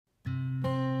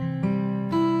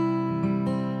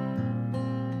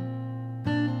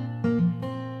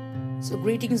So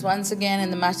greetings once again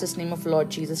in the Master's name of Lord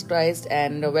Jesus Christ,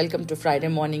 and welcome to Friday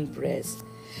morning prayers.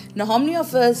 Now, how many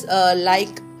of us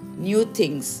like new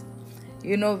things?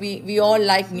 You know, we all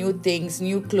like new things,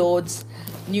 new clothes,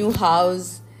 new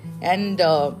house, and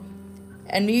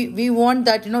we want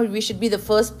that, we should be the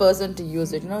first person to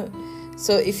use it,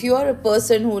 So if you are a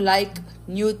person who like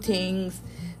new things,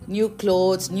 new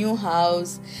clothes, new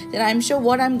house, then I'm sure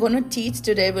what I'm going to teach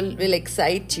today will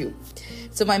excite you.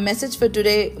 So my message for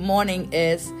today morning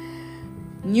is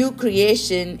new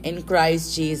creation in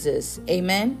Christ Jesus.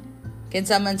 Amen. Can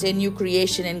someone say new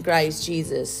creation in Christ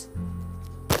Jesus?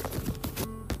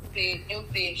 New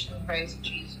creation in Christ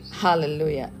Jesus.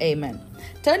 Hallelujah. Amen.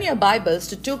 Turn your Bibles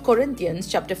to 2 Corinthians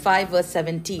chapter 5 verse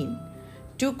 17.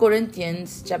 2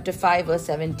 Corinthians chapter 5 verse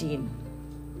 17.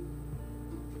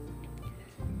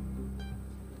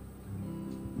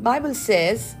 Bible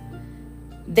says,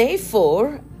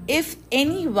 therefore, if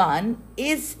anyone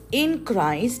is in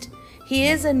Christ, he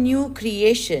is a new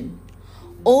creation.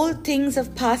 All things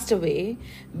have passed away.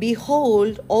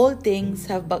 Behold, all things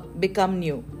have become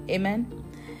new. Amen.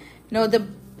 Now,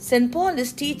 St. Paul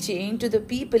is teaching to the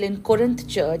people in Corinth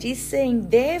church. He's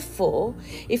saying, therefore,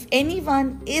 if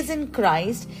anyone is in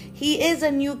Christ, he is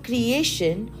a new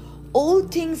creation. All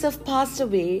things have passed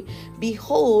away.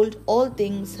 Behold, all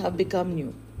things have become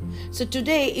new. So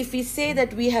today, if we say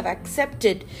that we have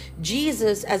accepted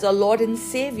Jesus as our Lord and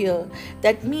Savior,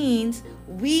 that means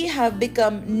we have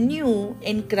become new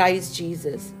in Christ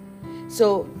Jesus.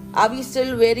 So, are we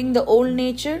still wearing the old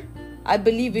nature? I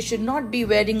believe we should not be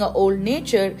wearing our old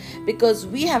nature, because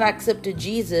we have accepted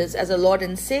Jesus as a Lord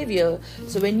and Savior.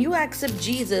 So when you accept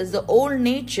Jesus, the old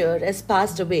nature has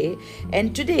passed away,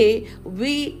 and today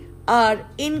we are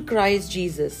in Christ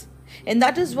Jesus. And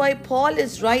that is why Paul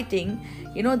is writing,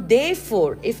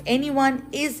 therefore, if anyone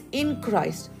is in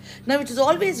Christ. Now, it is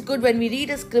always good when we read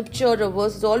a scripture or a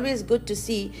verse, it's always good to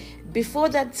see before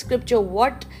that scripture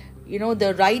what,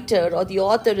 the writer or the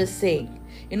author is saying.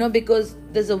 Because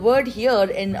there's a word here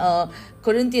in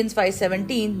Corinthians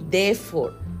 5:17,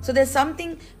 therefore. So there's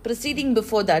something preceding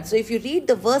before that. So if you read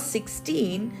the verse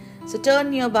 16, so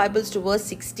turn your Bibles to verse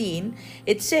 16,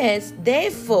 it says,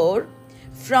 therefore,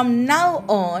 from now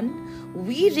on,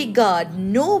 we regard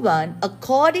no one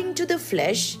according to the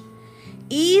flesh,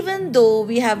 even though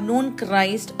we have known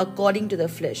Christ according to the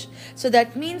flesh. So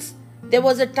that means there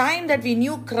was a time that we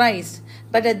knew Christ,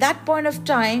 but at that point of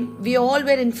time, we all were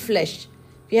in flesh.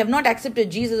 We have not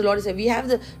accepted Jesus, the Lord and Savior. We have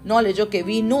the knowledge,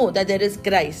 we know that there is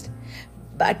Christ.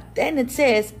 But then it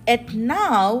says, at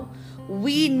now,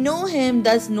 we know him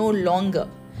thus no longer.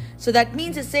 So that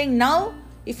means it's saying now,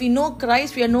 if we know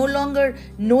Christ, we are no longer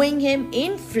knowing him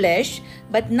in flesh,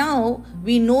 but now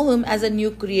we know him as a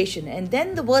new creation. And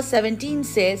then the verse 17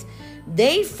 says,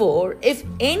 therefore, if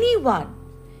anyone,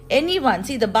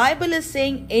 see, the Bible is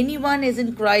saying anyone is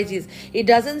in Christ. It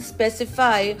doesn't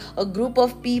specify a group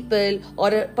of people or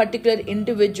a particular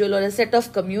individual or a set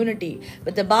of community.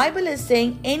 But the Bible is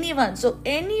saying anyone. So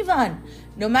anyone,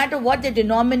 no matter what their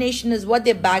denomination is, what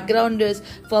their background is,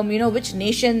 from which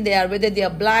nation they are, whether they are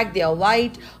black, they are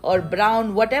white or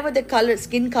brown, whatever the color,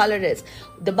 skin color is,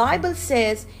 the Bible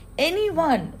says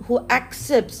anyone who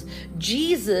accepts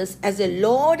Jesus as a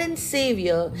Lord and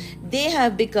Savior, they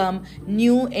have become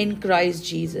new in Christ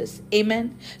Jesus.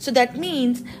 Amen. So that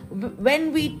means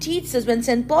when we teach this, when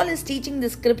St. Paul is teaching the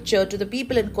scripture to the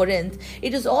people in Corinth,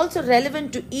 it is also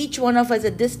relevant to each one of us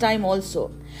at this time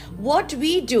also. What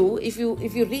we do, if you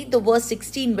read the verse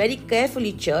 16 very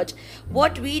carefully, church,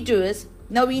 what we do is,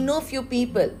 now we know few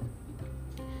people.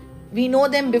 We know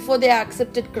them before they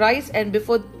accepted Christ, and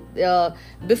before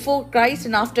Christ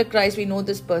and after Christ we know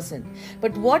this person.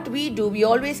 But what we do, we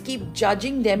always keep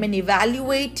judging them and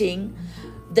evaluating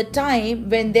the time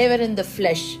when they were in the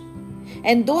flesh.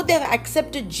 And though they have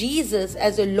accepted Jesus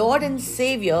as a Lord and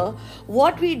Savior,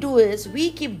 what we do is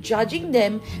we keep judging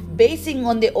them basing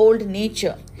on their old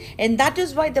nature. And that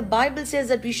is why the Bible says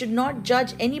that we should not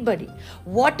judge anybody.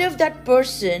 What if that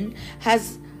person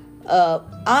has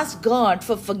asked God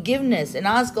for forgiveness and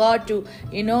asked God to,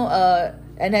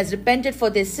 and has repented for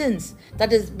their sins?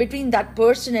 That is between that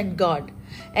person and God.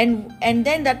 And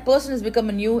then that person has become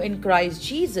new in Christ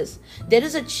Jesus. There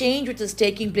is a change which is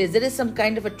taking place. There is some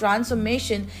kind of a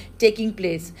transformation taking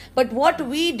place. But what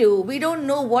we do, we don't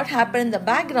know what happened in the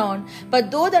background.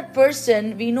 But though that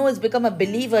person we know has become a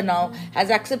believer now, has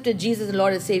accepted Jesus as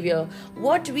Lord and Savior,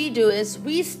 what we do is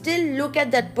we still look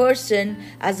at that person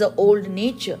as an old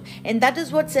nature. And that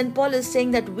is what St. Paul is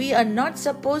saying, that we are not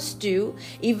supposed to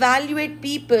evaluate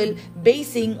people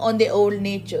basing on their old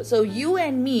nature. So you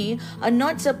and me are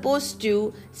not supposed to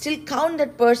still count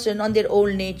that person on their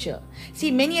old nature.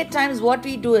 See, many a times what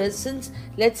we do is, since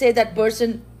let's say that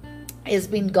person has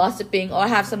been gossiping or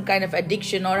have some kind of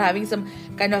addiction or having some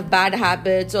kind of bad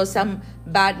habits or some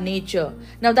bad nature.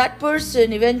 Now that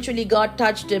person, eventually God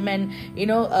touched him, and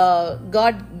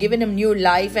God given him new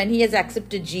life, and he has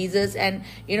accepted Jesus, and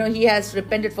he has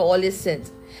repented for all his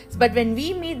sins. But when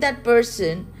we meet that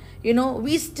person,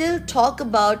 we still talk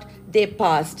about their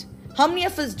past. How many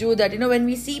of us do that? When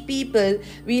we see people,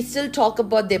 we still talk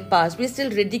about their past. We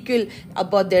still ridicule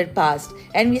about their past.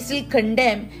 And we still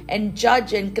condemn and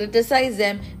judge and criticize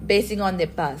them basing on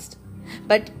their past.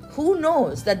 But who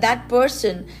knows that that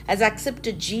person has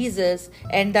accepted Jesus,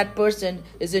 and that person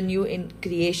is a new in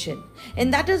creation.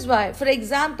 And that is why, for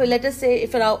example, let us say,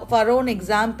 for our own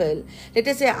example, let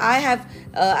us say I have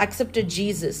accepted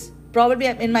Jesus. Probably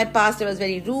in my past I was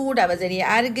very rude, I was very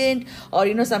arrogant, or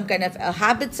some kind of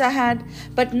habits I had.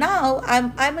 But now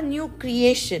I'm a new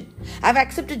creation. I've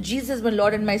accepted Jesus as my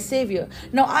Lord and my Savior.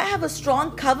 Now I have a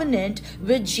strong covenant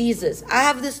with Jesus. I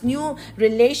have this new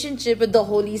relationship with the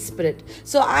Holy Spirit.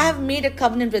 So I have made a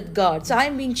covenant with God. So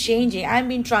I'm been changing, I'm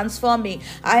been transforming,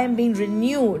 I am being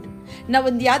renewed. Now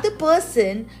when the other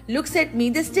person looks at me,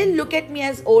 they still look at me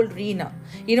as old Rina.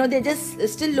 They just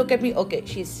still look at me, okay,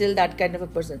 she's still that kind of a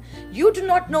person. You do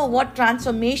not know what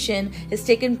transformation has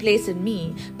taken place in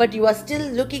me, but you are still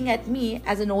looking at me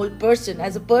as an old person,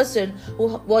 as a person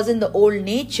who was in the old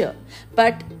nature.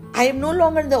 But I am no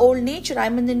longer in the old nature. I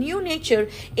am in the new nature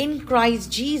in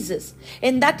Christ Jesus.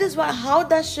 And that is why, how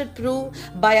that should prove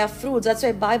by our fruits. That's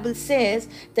why Bible says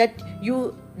that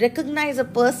you recognize a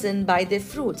person by their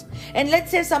fruits. And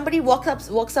let's say somebody walks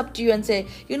up to you and say,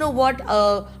 what,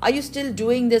 are you still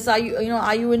doing this? Are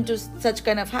you into such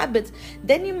kind of habits?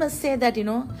 Then you must say that,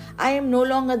 I am no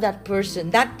longer that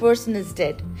person. That person is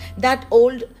dead. That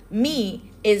old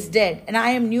me is dead, and I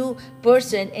am new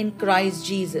person in Christ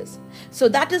Jesus. So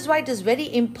that is why it is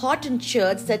very important,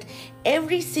 church, that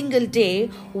every single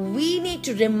day we need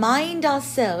to remind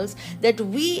ourselves that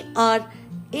we are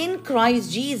in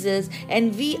Christ Jesus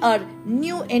and we are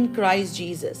new in Christ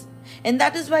Jesus. And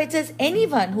that is why it says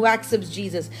anyone who accepts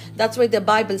Jesus. That's why the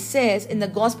Bible says in the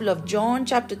Gospel of John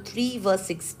chapter 3 verse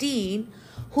 16,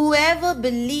 whoever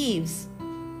believes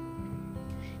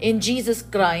in Jesus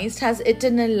Christ has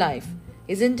eternal life.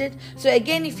 Isn't it? So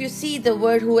again, if you see the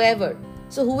word whoever,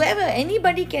 so whoever,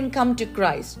 anybody can come to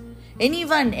Christ.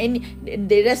 Anyone,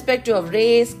 irrespective of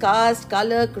race, caste,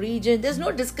 color, region, there's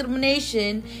no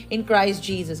discrimination in Christ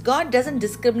Jesus. God doesn't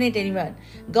discriminate anyone.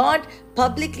 God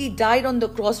publicly died on the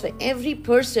cross for every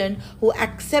person who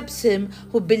accepts Him,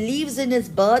 who believes in His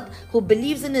birth, who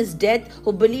believes in His death,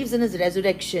 who believes in His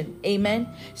resurrection. Amen.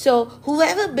 So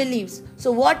whoever believes.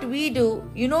 So what we do,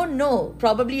 no,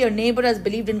 probably your neighbor has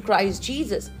believed in Christ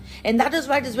Jesus. And that is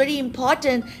why it is very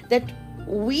important that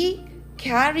we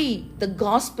carry the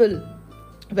gospel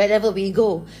wherever we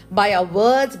go, by our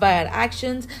words, by our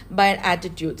actions, by our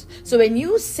attitudes. So when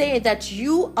you say that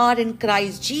you are in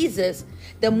Christ Jesus,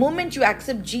 the moment you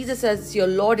accept Jesus as your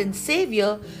Lord and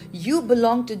Savior, you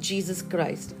belong to Jesus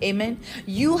Christ. Amen.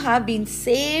 You have been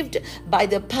saved by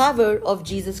the power of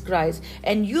Jesus Christ,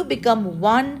 and you become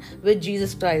one with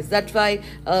Jesus Christ. That's why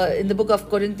in the book of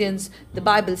Corinthians, the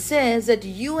Bible says that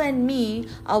you and me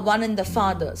are one in the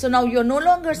Father. So now you're no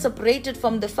longer separated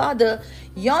from the Father.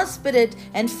 Your spirit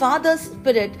and Father's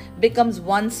spirit becomes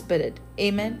one spirit.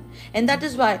 Amen. And that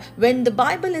is why when the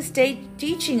Bible is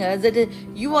teaching us that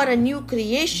you are a new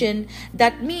creation,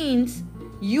 that means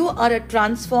you are a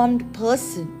transformed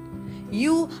person.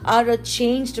 You are a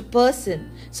changed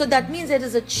person. So that means there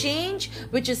is a change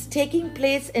which is taking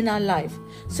place in our life.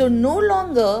 So no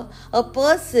longer a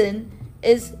person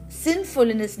is sinful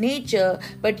in his nature,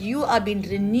 but you are being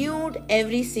renewed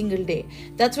every single day.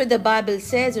 That's what the Bible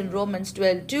says in Romans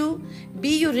 12:2,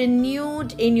 be you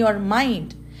renewed in your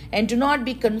mind, and do not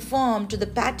be conformed to the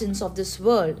patterns of this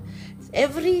world.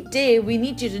 Every day we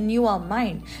need to renew our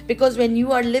mind, because when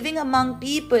you are living among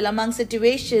people, among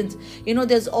situations,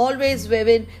 there's always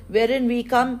wherein we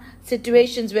come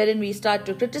situations wherein we start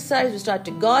to criticize, we start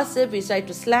to gossip, we start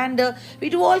to slander, we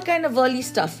do all kind of worldly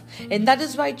stuff. And that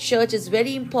is why church is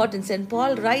very important. St.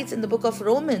 Paul writes in the book of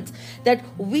Romans that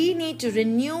we need to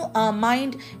renew our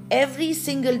mind every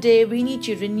single day. We need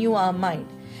to renew our mind.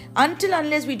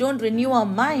 Unless we don't renew our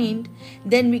mind,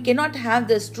 then we cannot have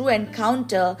this true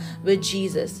encounter with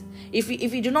Jesus. If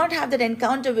we do not have that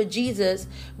encounter with Jesus,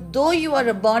 though you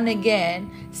are born again,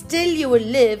 still you will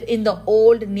live in the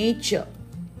old nature.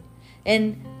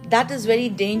 And that is very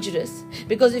dangerous,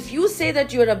 because if you say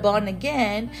that you are born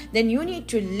again, then you need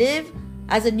to live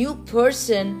as a new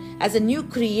person, as a new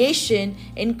creation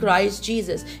in Christ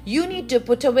Jesus. You need to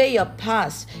put away your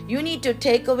past. You need to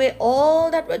take away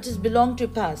all that which has belonged to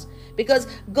past. Because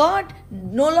God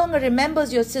no longer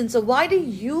remembers your sins. So why do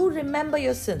you remember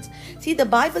your sins? See, the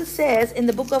Bible says in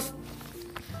the book of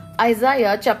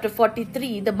Isaiah chapter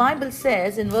 43, the Bible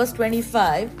says in verse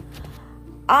 25,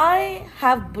 I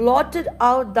have blotted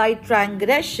out thy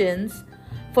transgressions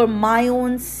for my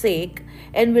own sake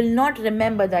and will not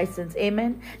remember thy sins.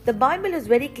 Amen. The Bible is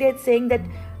very clear saying that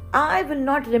I will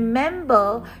not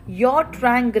remember your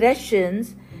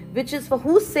transgressions, which is for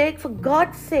whose sake? For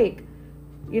God's sake.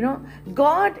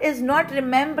 God is not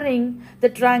remembering the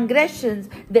transgressions,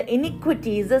 the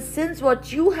iniquities, the sins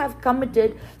what you have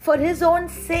committed for his own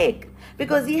sake,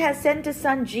 because he has sent his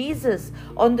son Jesus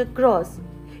on the cross.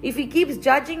 If he keeps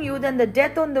judging you, then the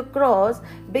death on the cross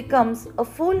becomes a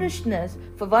foolishness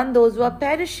for those who are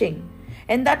perishing.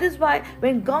 And that is why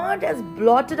when God has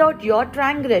blotted out your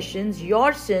transgressions,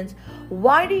 your sins,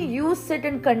 why do you sit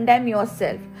and condemn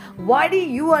yourself? Why do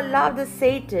you allow the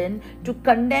Satan to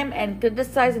condemn and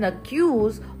criticize and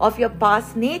accuse of your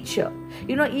past nature?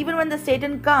 Even when the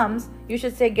Satan comes, you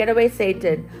should say, get away,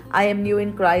 Satan. I am new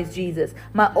in Christ Jesus.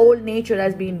 My old nature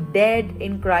has been dead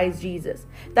in Christ Jesus.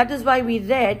 That is why we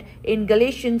read in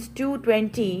Galatians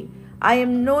 2:20, I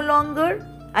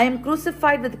am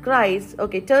crucified with Christ.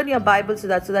 Okay, turn your Bible so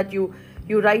that you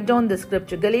write down the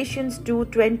scripture. Galatians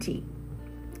 2:20.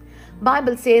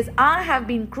 Bible says, I have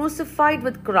been crucified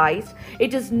with Christ.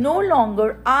 It is no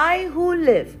longer I who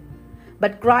live,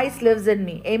 but Christ lives in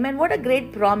me. Amen. What a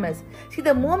great promise. See,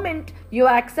 the moment you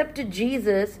accepted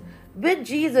Jesus, with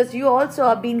Jesus, you also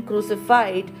are being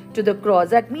crucified to the cross.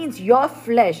 That means your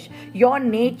flesh, your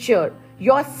nature,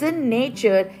 your sin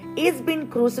nature is being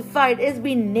crucified, is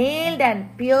being nailed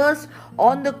and pierced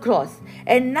on the cross.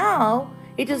 And now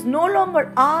it is no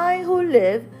longer I who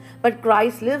live, but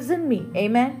Christ lives in me.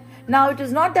 Amen. Now it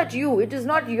is not that it is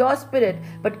not your spirit,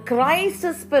 but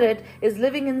Christ's spirit is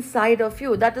living inside of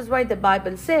you. That is why the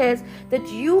Bible says that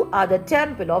you are the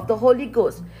temple of the Holy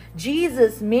Ghost.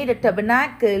 Jesus made a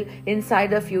tabernacle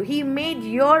inside of you. He made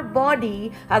your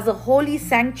body as a holy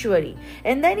sanctuary.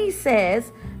 And then he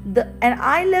says, and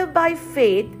I live by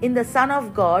faith in the Son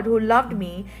of God who loved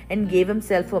me and gave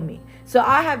himself for me. So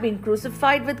I have been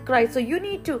crucified with Christ. So you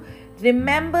need to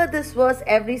remember this verse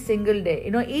every single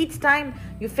day. Each time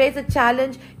you face a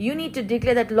challenge, you need to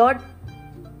declare that, Lord,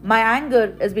 my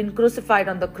anger has been crucified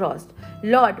on the cross.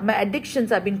 Lord, my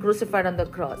addictions have been crucified on the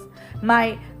cross.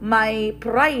 My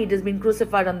pride has been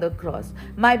crucified on the cross.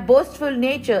 My boastful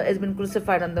nature has been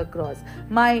crucified on the cross.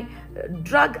 My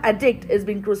drug addict has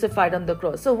been crucified on the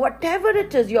cross. So whatever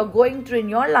it is you're going through in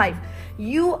your life,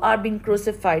 you are being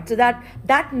crucified. So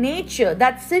that nature,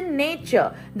 that sin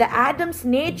nature, the Adam's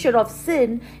nature of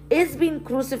sin is being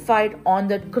crucified on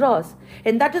that cross.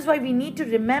 And that is why we need to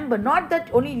remember, not that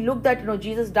only look that,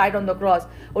 Jesus died on the cross,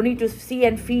 only to see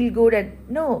and feel good. And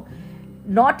no,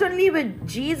 not only with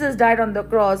Jesus died on the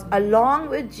cross, along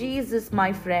with Jesus,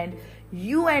 my friend,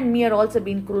 you and me are also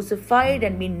being crucified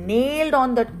and being nailed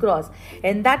on that cross.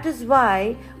 And that is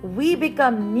why we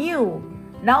become new.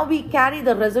 Now we carry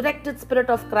the resurrected spirit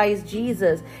of Christ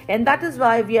Jesus. And that is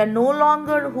why we are no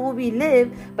longer who we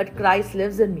live, but Christ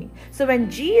lives in me. So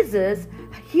when Jesus,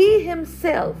 he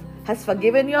himself has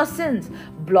forgiven your sins,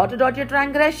 blotted out your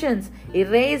transgressions,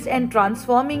 erased and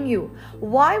transforming you,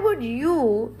 why would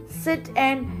you sit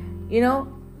and,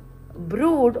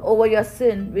 brood over your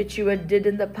sin which you did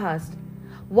in the past?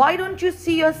 Why don't you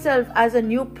see yourself as a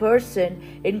new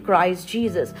person in Christ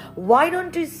Jesus? Why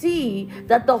don't you see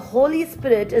that the Holy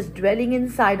Spirit is dwelling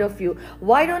inside of you?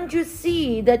 Why don't you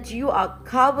see that you are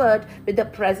covered with the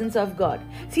presence of God?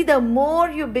 See, the more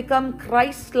you become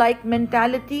Christ-like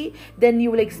mentality, then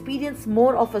you will experience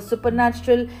more of a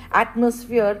supernatural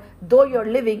atmosphere, though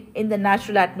you're living in the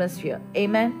natural atmosphere.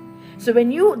 Amen. So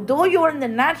though you are in the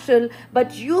natural,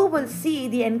 but you will see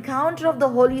the encounter of the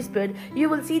Holy Spirit, you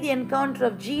will see the encounter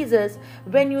of Jesus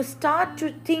when you start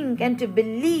to think and to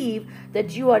believe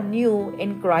that you are new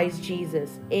in Christ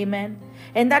Jesus. Amen.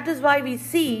 And that is why we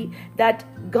see that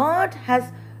God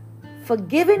has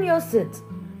forgiven your sins.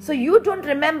 So you don't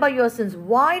remember your sins.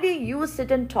 Why do you sit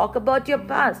and talk about your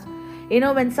past?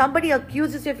 When somebody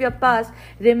accuses you of your past,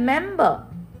 remember,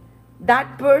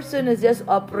 that person is just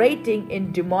operating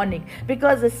in demonic,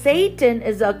 because Satan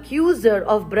is the accuser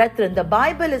of brethren. The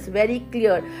Bible is very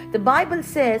clear. The Bible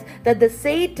says that the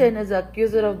Satan is the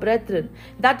accuser of brethren.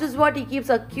 That is what he keeps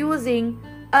accusing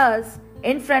us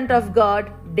in front of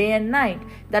God day and night.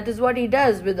 That is what he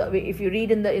does with, if you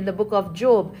read in the book of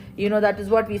Job, that is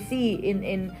what we see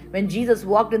in when Jesus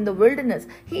walked in the wilderness.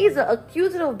 He is an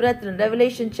accuser of brethren.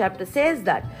 Revelation chapter says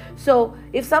that. So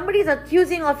if somebody is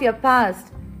accusing of your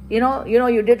past,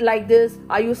 you did like this,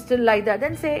 are you still like that?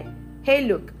 Then say, hey,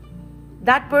 look,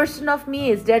 that person of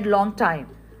me is dead long time.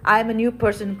 I am a new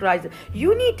person in Christ.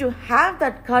 You need to have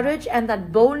that courage and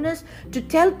that boldness to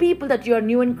tell people that you are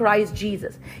new in Christ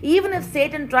Jesus. Even if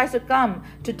Satan tries to come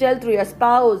to tell through your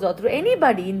spouse or through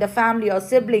anybody in the family or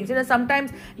siblings,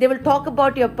 sometimes they will talk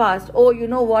about your past. Oh, you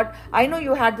know what? I know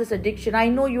you had this addiction. I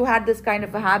know you had this kind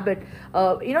of a habit.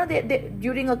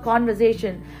 During a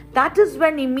conversation, that is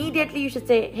when immediately you should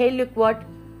say, hey, look what?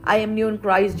 I am new in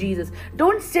Christ Jesus.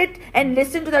 Don't sit and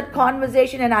listen to that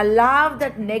conversation and allow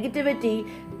that negativity,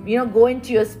 go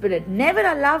into your spirit. Never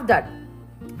allow that.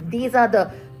 These are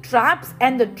the traps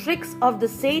and the tricks of the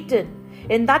Satan.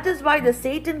 And that is why the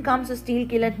Satan comes to steal,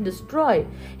 kill, and destroy.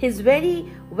 His very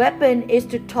weapon is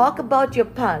to talk about your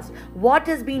past. What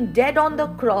has been dead on the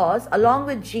cross along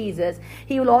with Jesus.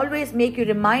 He will always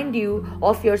remind you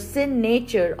of your sin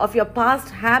nature, of your past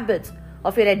habits,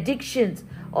 of your addictions,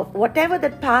 of whatever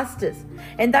that past is.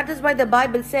 And that is why the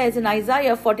Bible says in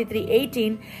Isaiah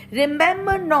 43:18,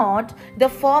 remember not the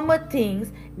former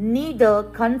things, neither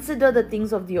consider the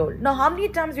things of the old. Now, how many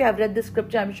times we have read this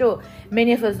scripture? I'm sure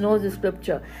many of us know this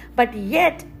scripture. But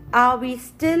yet, are we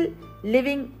still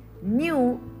living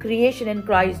new creation in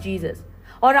Christ Jesus?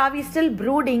 Or are we still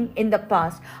brooding in the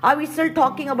past? Are we still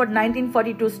talking about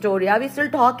 1942 story? Are we still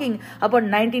talking about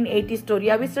 1980 story?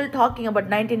 Are we still talking about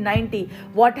 1990?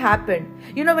 What happened?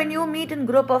 When you meet in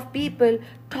group of people,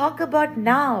 talk about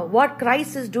now. What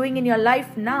Christ is doing in your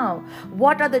life now.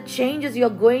 What are the changes you're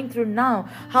going through now?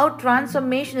 How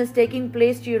transformation is taking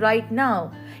place to you right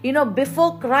now.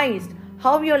 Before Christ,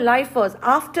 how your life was.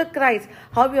 After Christ,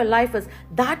 how your life was.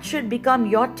 That should become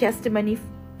your testimony,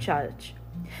 church.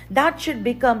 That should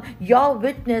become your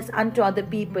witness unto other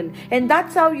people. And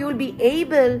that's how you'll be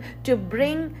able to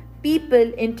bring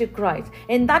people into Christ.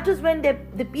 And that is when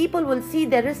the people will see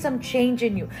there is some change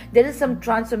in you. There is some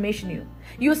transformation in you.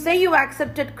 You say you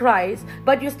accepted Christ,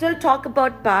 but you still talk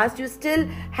about past. You still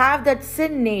have that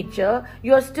sin nature.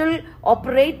 You're still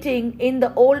operating in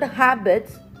the old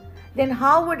habits. Then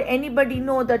how would anybody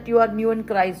know that you are new in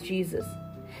Christ Jesus?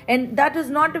 And that is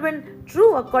not even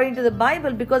true according to the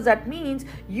Bible, because that means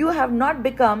you have not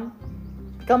become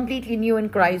completely new in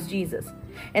Christ Jesus.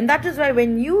 And that is why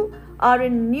when you are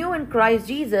new in Christ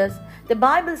Jesus, the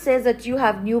Bible says that you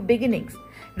have new beginnings.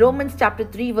 Romans chapter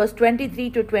 3 verse 23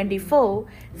 to 24,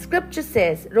 scripture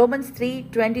says, Romans 3,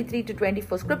 23 to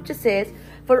 24, scripture says,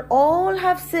 for all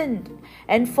have sinned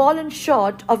and fallen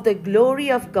short of the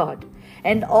glory of God,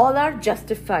 and all are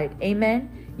justified.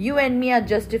 Amen. You and me are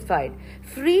justified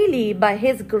freely by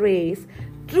His grace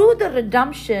through the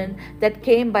redemption that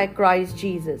came by Christ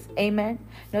Jesus. Amen.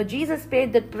 Now Jesus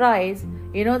paid that price,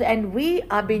 and we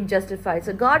are being justified.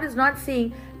 So God is not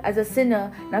seeing as a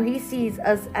sinner. Now He sees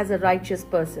us as a righteous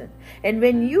person. And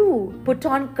when you put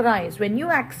on Christ, when you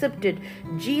accepted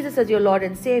Jesus as your Lord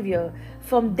and Savior,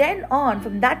 from then on,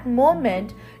 from that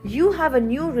moment, you have a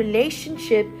new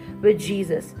relationship with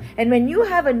Jesus. And when you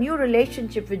have a new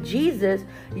relationship with Jesus,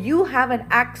 you have an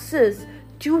access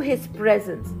to His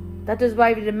presence. That is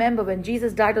why we remember when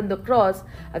Jesus died on the cross,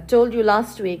 I told you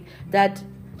last week that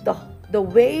the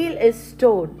veil is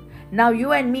torn. Now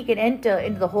you and me can enter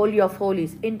into the Holy of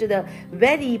Holies, into the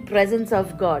very presence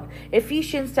of God.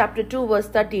 Ephesians chapter 2 verse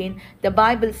 13, the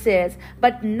Bible says,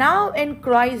 but now in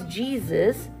Christ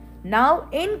Jesus,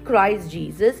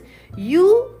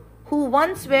 you who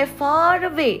once were far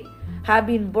away have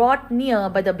been brought near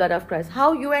by the blood of Christ.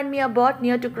 How you and me are brought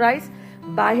near to Christ?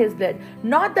 By His blood.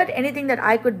 Not that anything that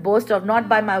I could boast of, not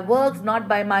by my works, not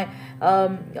by my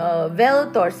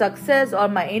wealth or success or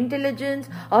my intelligence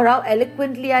or how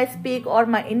eloquently I speak or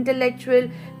my intellectual.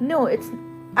 No, it's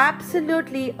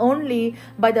absolutely only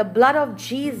by the blood of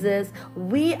Jesus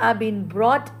we are being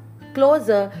brought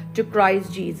closer to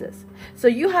Christ Jesus. So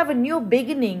you have a new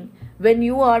beginning when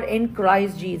you are in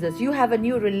Christ Jesus. You have a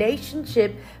new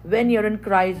relationship when you're in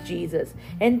Christ Jesus.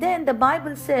 And then the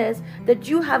Bible says that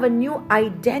you have a new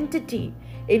identity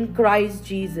in Christ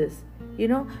Jesus.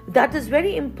 That is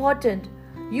very important.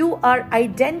 You are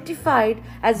identified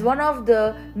as one of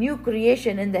the new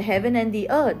creation in the heaven and the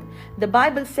earth. The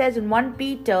Bible says in 1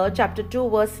 Peter chapter 2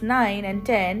 verse 9 and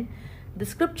 10, the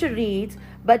scripture reads,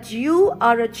 but you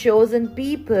are a chosen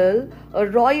people, a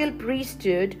royal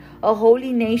priesthood, a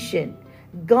holy nation,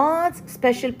 God's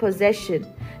special possession,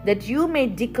 that you may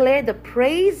declare the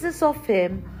praises of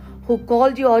Him who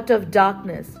called you out of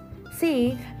darkness.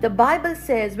 See, the Bible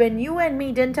says when you and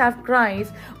me didn't have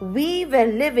Christ, we were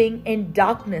living in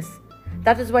darkness.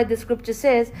 That is why the scripture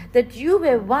says that you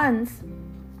were once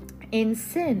in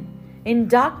sin, in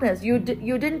darkness. You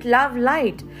didn't love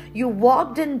light. You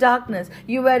walked in darkness.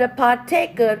 You were a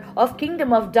partaker of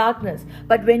kingdom of darkness.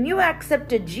 But when you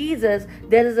accepted Jesus,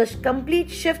 there is a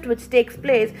complete shift which takes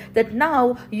place, that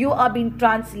now you are being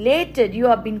translated, you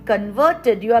are being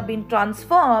converted, you are being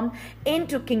transformed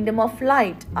into kingdom of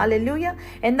light. Hallelujah.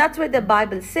 And that's why the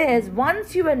Bible says,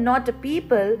 once you were not a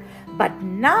people, but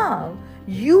now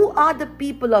you are the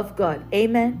people of God.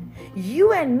 Amen.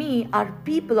 You and me are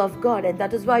people of God, and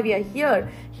that is why we are here,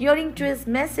 hearing to His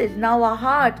message. Now our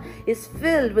heart is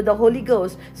filled with the Holy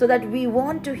Ghost, so that we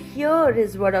want to hear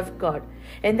His word of God.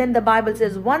 And then the Bible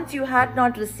says, once you had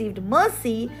not received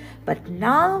mercy, but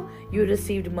now you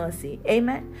received mercy.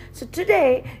 Amen. So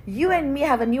today, you and me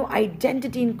have a new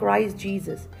identity in Christ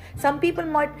Jesus. Some people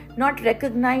might not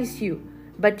recognize you,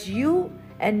 but you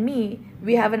and me,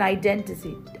 we have an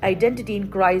identity in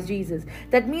Christ Jesus.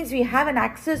 That means we have an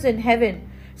access in heaven.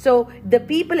 So the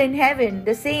people in heaven,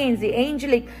 the saints, the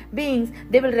angelic beings,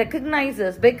 they will recognize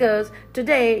us, because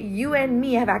today you and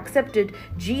me have accepted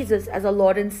Jesus as our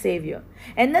Lord and Savior.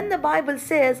 And then the Bible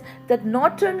says that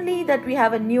not only that we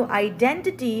have a new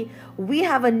identity, we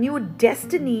have a new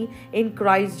destiny in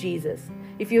Christ Jesus.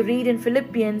 If you read in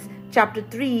Philippians chapter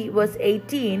 3 verse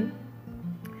 18,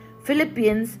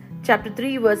 Philippians chapter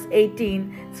 3 verse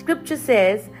 18, scripture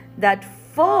says that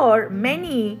for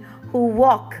many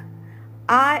walk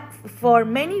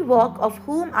of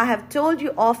whom I have told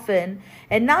you often,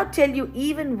 and now tell you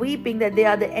even weeping, that they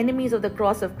are the enemies of the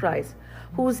cross of Christ,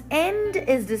 whose end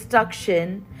is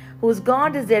destruction, whose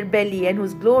God is their belly, and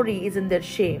whose glory is in their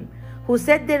shame, who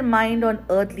set their mind on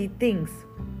earthly things.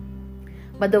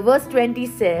 But the verse 20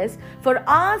 says, for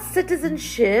our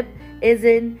citizenship is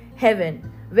in heaven.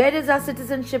 Where is our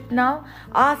citizenship now?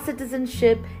 Our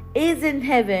citizenship is in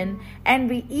heaven, and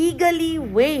we eagerly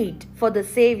wait for the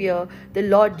Savior, the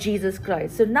Lord Jesus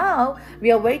Christ. So now we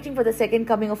are waiting for the second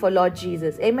coming of our Lord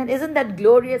Jesus. Amen. Isn't that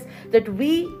glorious that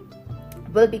we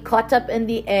will be caught up in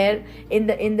the air, in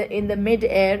the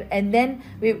mid-air, and then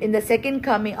in the second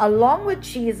coming along with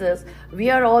Jesus, we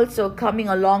are also coming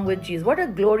along with Jesus. What a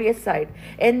glorious sight.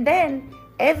 And then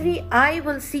every eye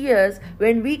will see us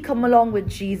when we come along with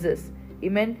Jesus.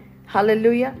 Amen.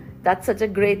 Hallelujah. That's such a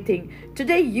great thing.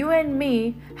 Today, you and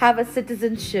me have a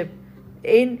citizenship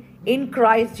in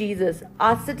Christ Jesus.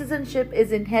 Our citizenship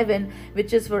is in heaven,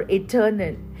 which is for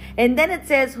eternal. And then it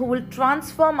says, who will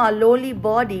transform our lowly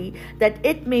body, that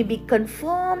it may be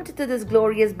conformed to this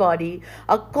glorious body,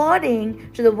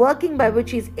 according to the working by which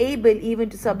He is able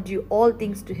even to subdue all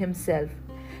things to Himself.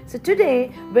 So today,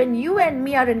 when you and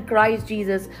me are in Christ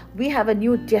Jesus, we have a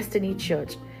new destiny,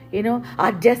 church.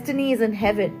 Our destiny is in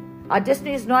heaven. Our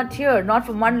destiny is not here, not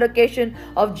from one location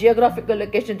of geographical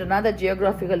location to another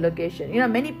geographical location.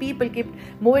 Many people keep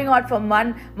moving out from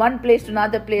one place to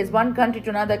another place, one country to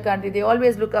another country. They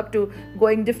always look up to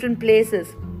going different places.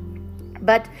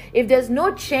 But if there's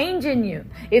no change in you,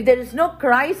 if there is no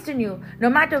Christ in you, no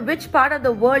matter which part of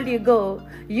the world you go,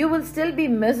 you will still be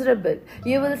miserable.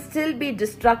 You will still be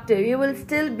destructive. You will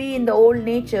still be in the old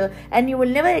nature, and you will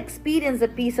never experience the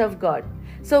peace of God.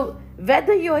 So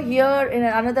whether you're here in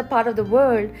another part of the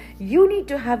world, you need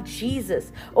to have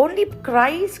Jesus. Only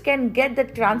Christ can get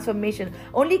that transformation.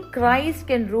 Only Christ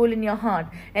can rule in your heart.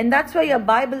 And that's why your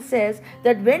Bible says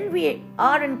that when we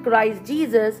are in Christ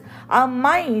Jesus, our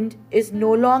mind is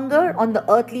no longer on the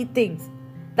earthly things.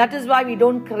 That is why we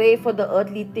don't crave for the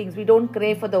earthly things. We don't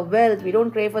crave for the wealth. We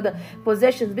don't crave for the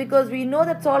possessions, because we know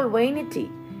that's all vanity.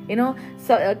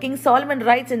 King Solomon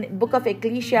writes in the book of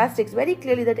Ecclesiastes very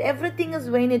clearly that everything is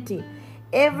vanity.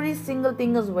 Every single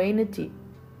thing is vanity.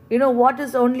 What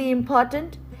is only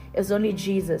important? Is only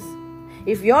Jesus.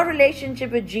 If your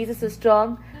relationship with Jesus is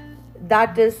strong,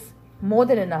 that is more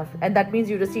than enough. And that means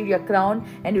you received your crown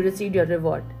and you received your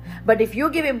reward. But if you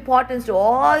give importance to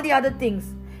all the other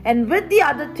things, and with the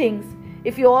other things,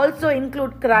 if you also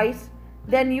include Christ,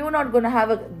 then you're not going to have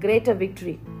a greater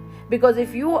victory. Because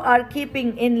if you are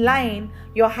keeping in line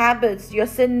your habits, your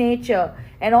sin nature,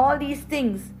 and all these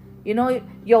things,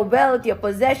 your wealth, your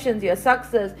possessions, your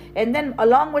success, and then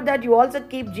along with that, you also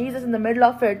keep Jesus in the middle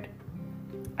of it,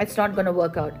 it's not going to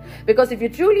work out. Because if you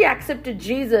truly accepted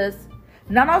Jesus,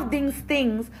 none of these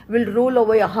things will rule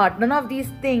over your heart. None of these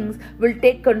things will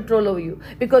take control over you.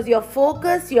 Because your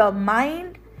focus, your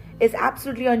mind is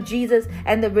absolutely on Jesus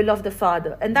and the will of the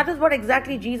Father. And that is what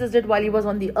exactly Jesus did while He was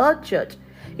on the earth, church.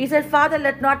 He said, Father,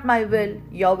 let not my will,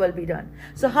 your will be done.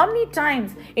 So how many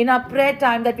times in our prayer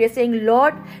time that we are saying,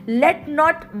 Lord, let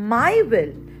not my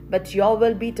will, but your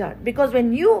will be done. Because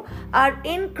when you are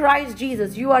in Christ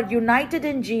Jesus, you are united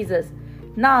in Jesus.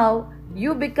 Now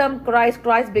you become Christ,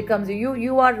 Christ becomes you.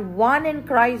 You are one in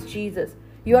Christ Jesus.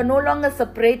 You are no longer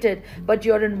separated, but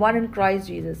you are in one in Christ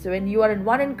Jesus. So when you are in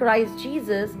one in Christ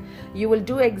Jesus, you will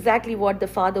do exactly what the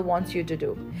Father wants you to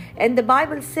do. And the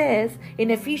Bible says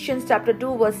in Ephesians chapter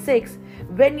 2 verse 6,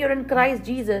 when you're in Christ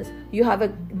Jesus, you have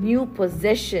a new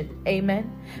possession.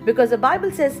 Amen. Because the Bible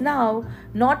says now,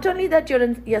 not only that you're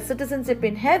in your citizenship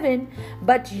in heaven,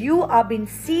 but you are being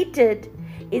seated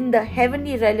in the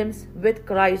heavenly realms with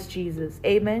Christ Jesus.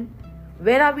 Amen.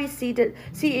 Where are we seated?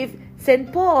 See, if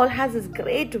St. Paul has this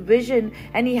great vision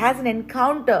and he has an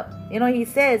encounter, he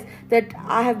says that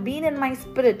I have been in my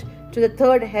spirit to the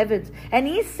third heavens. And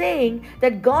he's saying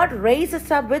that God raised us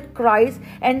up with Christ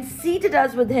and seated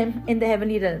us with him in the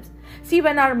heavenly realms. See,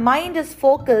 when our mind is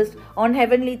focused on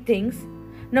heavenly things,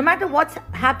 no matter what's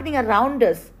happening around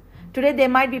us, today there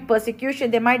might be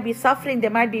persecution, there might be suffering, there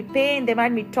might be pain, there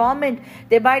might be torment,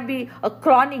 there might be a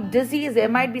chronic disease, there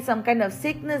might be some kind of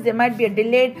sickness, there might be a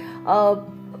delayed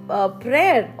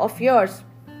prayer of yours.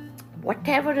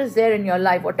 Whatever is there in your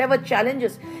life, whatever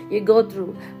challenges you go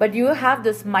through, but you have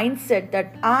this mindset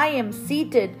that I am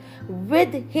seated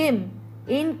with him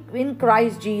in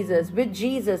Christ Jesus, with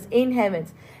Jesus in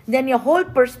heavens, then your whole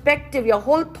perspective, your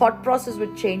whole thought process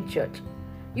would change, church.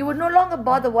 You would no longer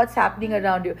bother what's happening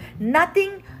around you.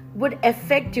 Nothing would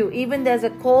affect you. Even there's a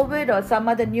COVID or some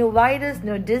other new virus,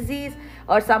 new disease,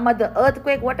 or some other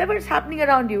earthquake, whatever is happening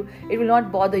around you, it will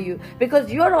not bother you.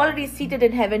 Because you are already seated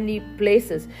in heavenly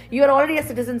places. You are already a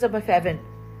citizen of heaven.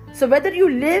 So whether you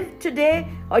live today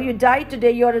or you die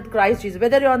today, you are with Christ Jesus.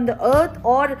 Whether you're on the earth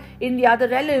or in the other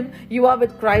realm, you are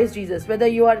with Christ Jesus. Whether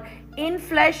you are in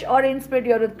flesh or in spirit,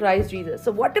 you are with Christ Jesus.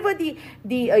 So whatever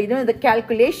the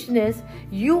calculation is,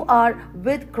 you are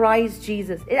with Christ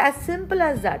Jesus. It's as simple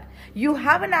as that. You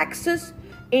have an access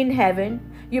in heaven.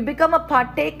 You become a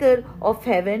partaker of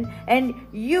heaven, and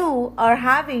you are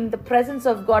having the presence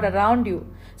of God around you.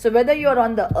 So whether you are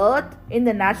on the earth in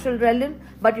the natural realm,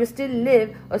 but you still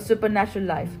live a supernatural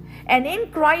life. And in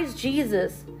Christ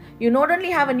Jesus, you not only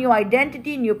have a new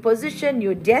identity, new position,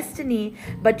 new destiny,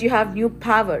 but you have new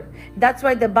power. That's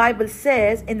why the Bible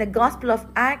says in the Gospel of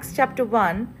Acts chapter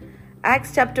 1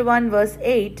 verse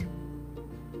 8,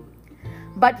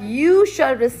 but you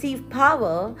shall receive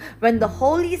power when the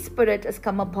Holy Spirit has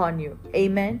come upon you.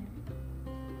 Amen.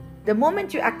 The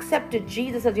moment you accepted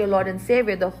Jesus as your Lord and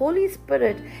Savior, the Holy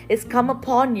Spirit is come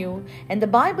upon you. And the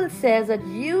Bible says that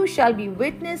you shall be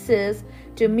witnesses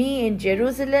to me in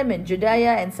Jerusalem, in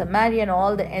Judea, and Samaria, and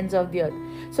all the ends of the earth.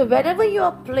 So wherever you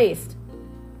are placed,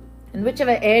 in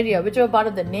whichever area, whichever part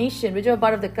of the nation, whichever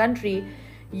part of the country,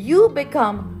 you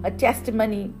become a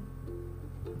testimony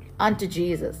unto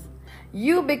Jesus.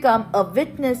 You become a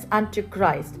witness unto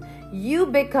Christ. You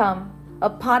become a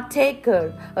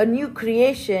partaker, a new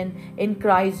creation in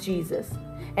Christ Jesus.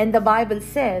 And the Bible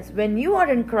says, when you are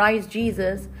in Christ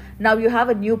Jesus, now you have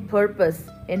a new purpose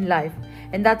in life.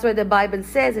 And that's why the Bible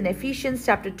says in Ephesians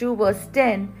chapter 2 verse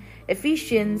 10,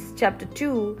 Ephesians chapter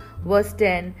 2 verse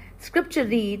 10, scripture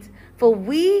reads, for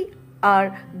we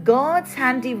are God's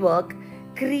handiwork,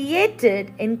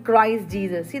 created in Christ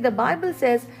Jesus. See, the Bible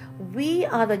says we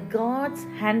are the God's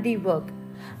handiwork.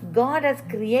 God has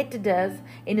created us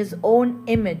in his own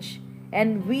image,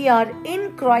 and we are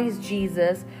in Christ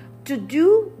Jesus to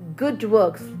do good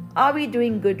works. Are we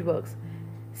doing good works?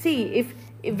 See, if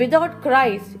without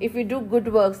Christ, if we do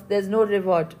good works, there's no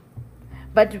reward.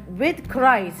 But with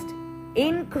Christ,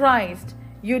 in Christ,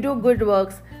 you do good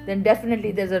works, then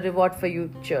definitely there's a reward for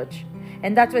you, church.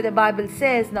 And that's why the Bible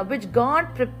says, now which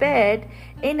God prepared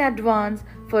in advance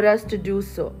for us to do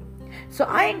so. So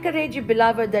I encourage you,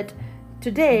 beloved, that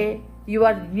today you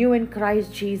are new in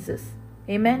Christ Jesus.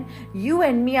 Amen. You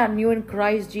and me are new in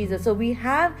Christ Jesus. So we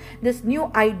have this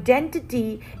new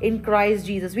identity in Christ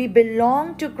Jesus. We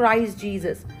belong to Christ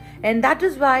Jesus. And that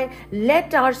is why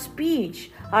let our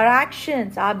speech, our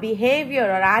actions, our behavior,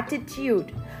 our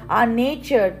attitude, our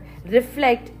nature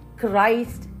reflect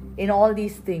Christ in all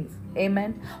these things.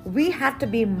 Amen. We have to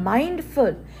be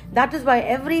mindful. That is why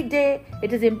every day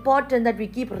it is important that we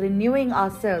keep renewing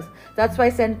ourselves. That's why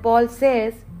St. Paul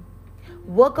says,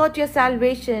 work out your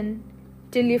salvation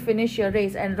till you finish your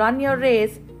race, and run your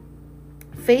race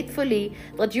faithfully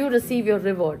that you receive your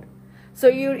reward. So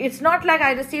it's not like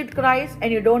I received Christ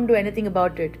and you don't do anything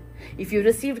about it. If you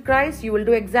received Christ, you will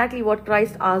do exactly what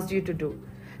Christ asked you to do.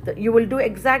 You will do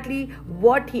exactly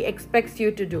what he expects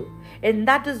you to do. And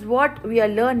that is what we are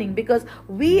learning, because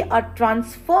we are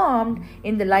transformed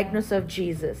in the likeness of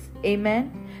Jesus.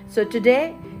 Amen. So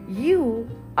today you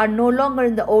are no longer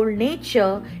in the old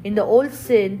nature, in the old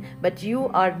sin, but you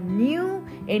are new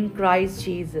in Christ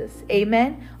Jesus.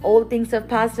 Amen. All things have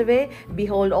passed away.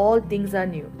 Behold, all things are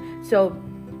new. So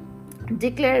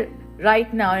declare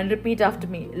right now and repeat after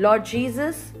me. Lord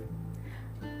Jesus,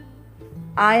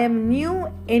 I am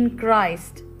new in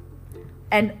Christ,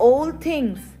 and all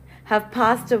things have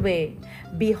passed away.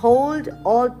 Behold,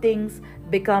 all things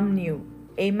become new.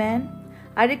 Amen.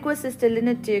 I request Sister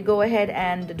Lynette to go ahead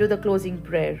and do the closing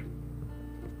prayer.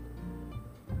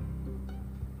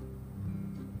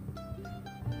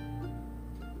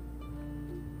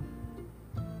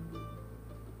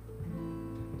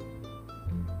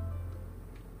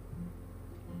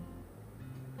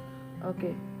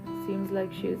 Okay, seems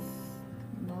like she's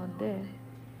not there.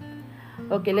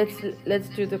 Okay, let's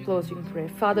do the closing prayer.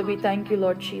 Father, we thank you,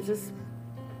 Lord Jesus.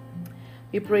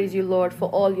 We praise you, Lord, for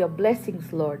all your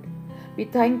blessings, Lord. We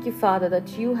thank you, Father,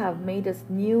 that you have made us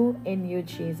new in you,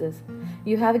 Jesus.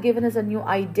 You have given us a new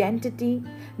identity,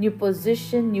 new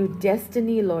position, new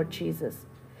destiny, Lord Jesus.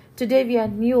 Today we are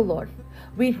new, Lord.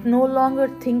 We no longer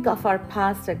think of our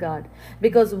past, God,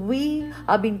 because we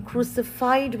are being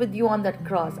crucified with you on that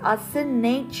cross. Our sin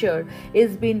nature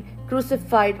is being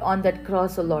crucified on that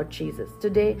cross, O Lord Jesus.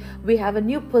 Today we have a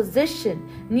new position,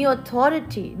 new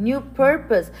authority, new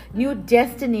purpose, new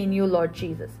destiny in you, Lord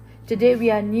Jesus. Today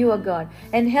we are new, O God,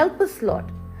 and help us,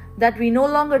 Lord, that we no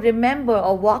longer remember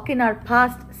or walk in our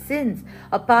past sins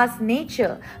or past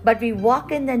nature, but we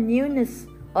walk in the newness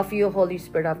of your Holy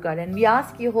Spirit of God. And we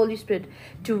ask you, Holy Spirit,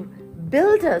 to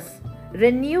build us,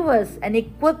 renew us, and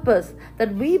equip us,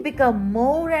 that we become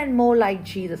more and more like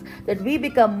Jesus, that we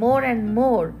become more and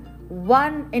more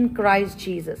one in Christ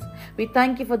Jesus. We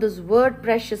thank you for this word,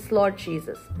 precious Lord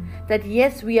Jesus, that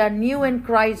yes, we are new in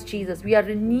Christ Jesus. We are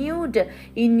renewed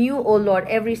in you, O Lord,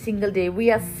 every single day. We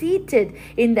are seated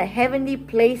in the heavenly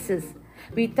places.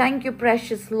 We thank you,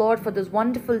 precious Lord, for this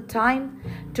wonderful time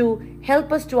to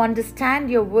help us to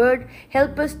understand your word.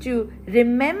 Help us to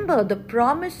remember the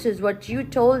promises, what you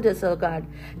told us, oh God,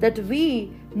 that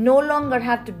we no longer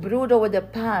have to brood over the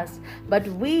past, but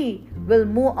we will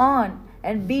move on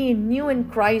and be new in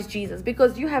Christ Jesus,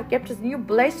 because you have kept us. New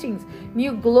blessings,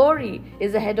 new glory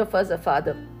is ahead of us,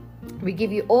 Father. We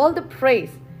give you all the praise,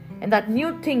 and that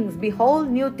new things, behold,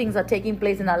 new things are taking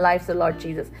place in our lives, O Lord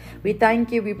Jesus. We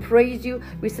thank you, we praise you,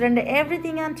 we surrender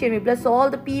everything unto you, and we bless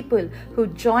all the people who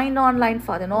joined online,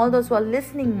 Father, and all those who are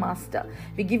listening, Master.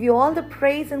 We give you all the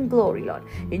praise and glory, Lord.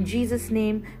 In Jesus'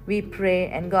 name we pray,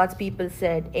 and God's people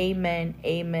said, Amen,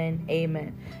 Amen,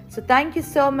 Amen. So thank you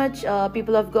so much,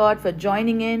 people of God, for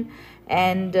joining in,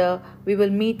 and we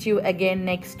will meet you again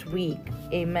next week.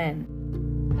 Amen.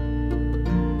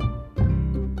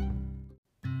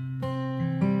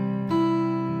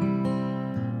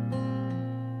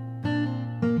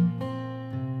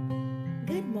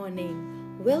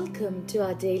 Welcome to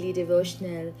our daily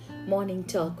devotional morning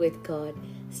talk with God.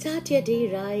 Start your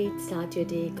day right, start your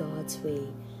day God's way.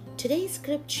 Today's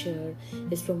scripture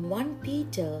is from 1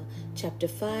 Peter chapter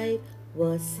 5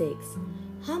 verse 6.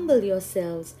 Humble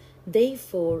yourselves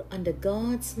therefore under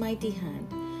God's mighty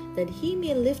hand, that he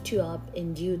may lift you up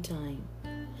in due time.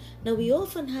 Now we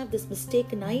often have this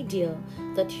mistaken idea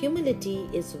that humility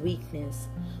is weakness.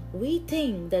 We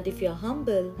think that if you're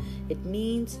humble, it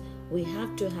means we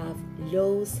have to have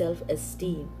low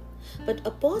self-esteem. But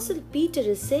Apostle Peter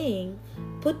is saying,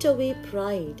 put away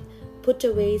pride, put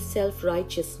away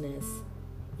self-righteousness.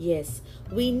 Yes,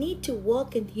 we need to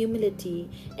walk in humility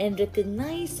and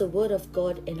recognize the word of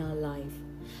God in our life.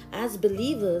 As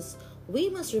believers, we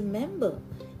must remember,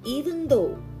 even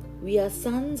though we are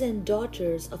sons and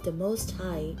daughters of the Most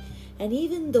High, and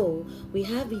even though we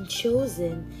have been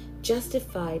chosen,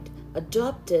 justified,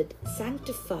 adopted,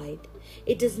 sanctified,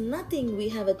 it is nothing we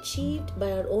have achieved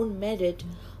by our own merit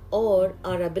or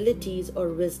our abilities or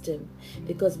wisdom,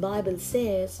 because Bible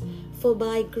says, for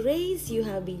by grace you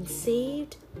have been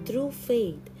saved through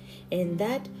faith, and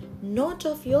that not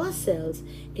of yourselves,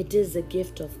 it is a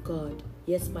gift of God.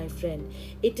 Yes, my friend,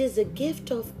 it is a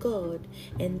gift of God,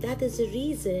 and that is the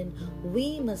reason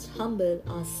we must humble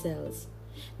ourselves.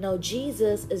 Now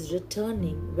Jesus is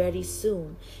returning very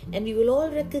soon, and we will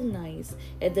all recognize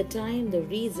at the time the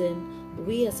reason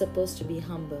we are supposed to be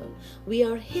humble. We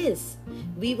are His.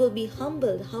 We will be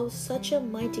humbled how such a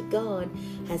mighty God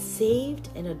has saved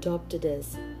and adopted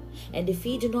us. And if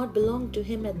we do not belong to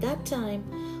Him at that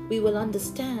time, we will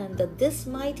understand that this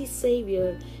mighty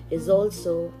Savior is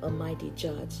also a mighty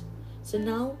Judge. So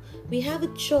now we have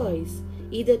a choice,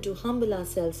 either to humble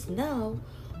ourselves now,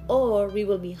 or we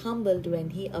will be humbled when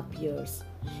He appears.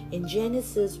 In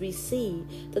Genesis, we see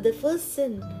that the first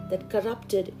sin that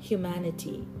corrupted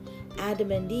humanity,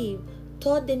 Adam and Eve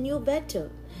thought they knew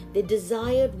better. They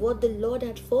desired what the Lord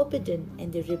had forbidden,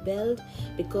 and they rebelled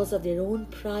because of their own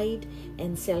pride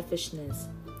and selfishness.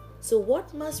 So,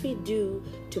 what must we do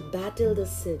to battle the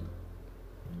sin?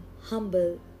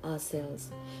 Humble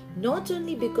ourselves, not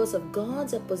only because of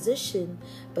God's opposition,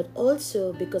 but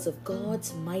also because of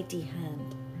God's mighty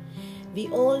hand. We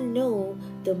all know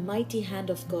the mighty hand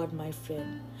of God, my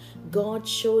friend. God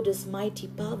showed His mighty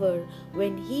power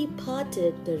when He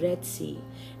parted the Red Sea,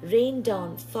 rained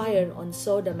down fire on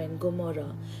Sodom and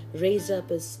Gomorrah, raised up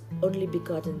His only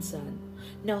begotten Son.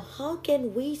 Now, how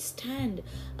can we stand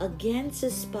against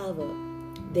His power?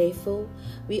 Therefore,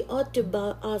 we ought to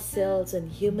bow ourselves in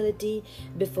humility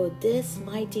before this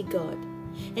mighty God.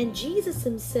 And Jesus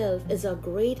Himself is our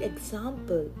great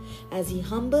example as He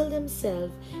humbled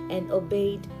Himself and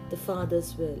obeyed the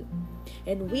Father's will.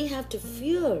 And we have to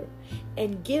fear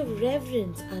and give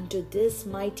reverence unto this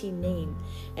mighty name.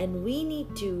 And we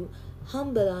need to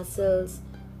humble ourselves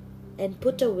and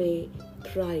put away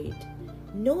pride,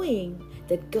 knowing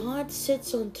that God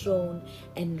sits on throne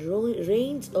and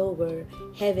reigns over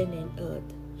heaven and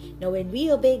earth. Now, when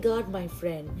we obey God, my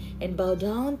friend, and bow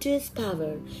down to His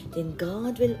power, then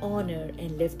God will honor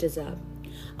and lift us up.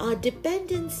 Our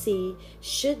dependency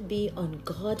should be on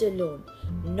God alone,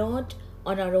 not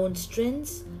on our own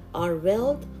strengths, our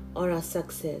wealth, or our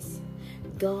success.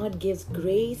 God gives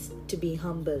grace to be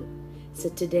humble. So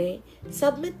today,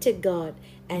 submit to God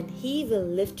and He will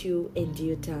lift you in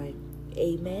due time.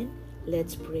 Amen.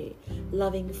 Let's pray.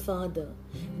 Loving Father,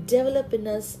 develop in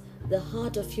us the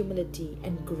heart of humility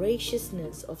and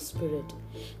graciousness of spirit.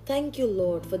 Thank you,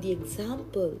 Lord, for the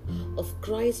example of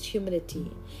Christ's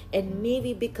humility, and may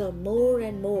we become more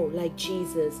and more like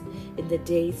Jesus in the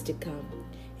days to come.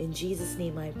 In Jesus'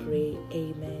 name I pray.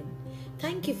 Amen.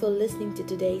 Thank you for listening to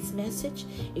today's message.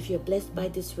 If you're blessed by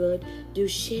this word, do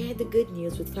share the good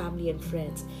news with family and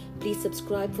friends. Please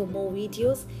subscribe for more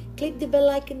videos. Click the bell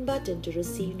icon button to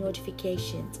receive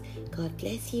notifications. God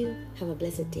bless you. Have a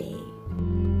blessed day.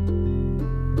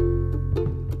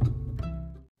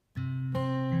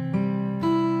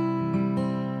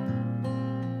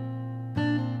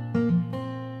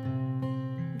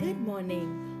 Good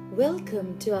morning.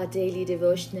 Welcome to our daily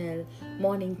devotional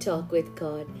morning talk with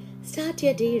God. Start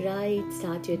your day right,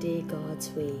 start your day God's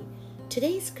way.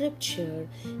 Today's scripture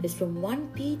is from 1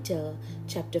 Peter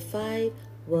chapter 5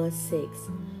 verse 6.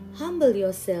 Humble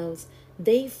yourselves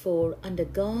therefore under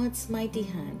God's mighty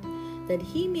hand, that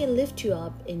He may lift you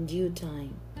up in due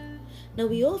time. Now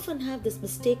we often have this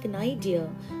mistaken idea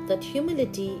that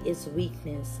humility is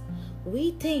weakness.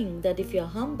 We think that if you're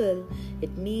humble,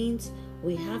 it means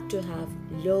we have to have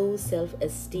low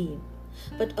self-esteem.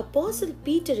 But Apostle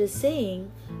Peter is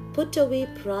saying, put away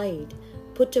pride,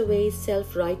 put away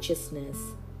self-righteousness.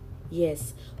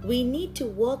 Yes, we need to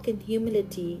walk in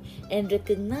humility and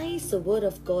recognize the Word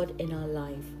of God in our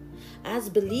life. As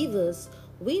believers,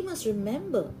 we must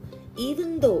remember,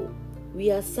 even though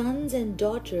we are sons and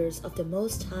daughters of the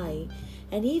Most High,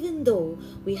 and even though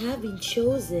we have been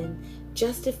chosen,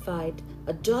 justified,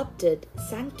 adopted,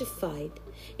 sanctified,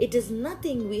 it is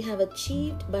nothing we have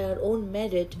achieved by our own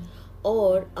merit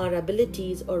or our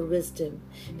abilities or wisdom,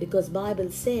 because Bible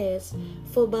says,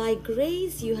 for by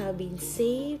grace you have been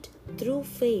saved through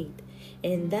faith,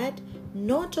 and that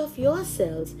not of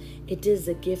yourselves, it is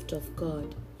a gift of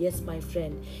God. Yes, my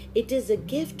friend, it is a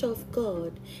gift of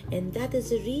God, and that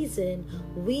is the reason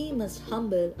we must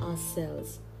humble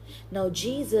ourselves. Now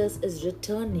Jesus is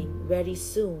returning very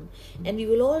soon, and we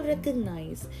will all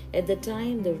recognize at the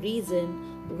time the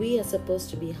reason we are supposed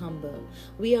to be humble.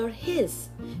 We are His.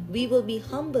 We will be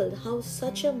humbled how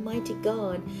such a mighty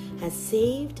God has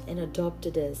saved and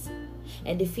adopted us.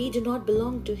 And if we do not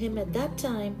belong to Him at that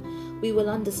time, we will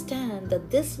understand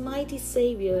that this mighty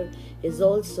Savior is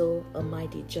also a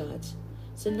mighty Judge.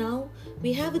 So now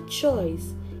we have a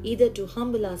choice, either to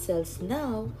humble ourselves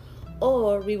now,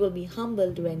 or we will be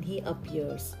humbled when He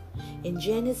appears. In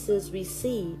Genesis, we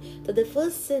see that the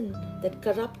first sin that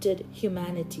corrupted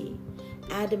humanity,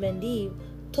 Adam and Eve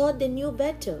thought they knew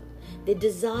better. They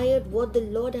desired what the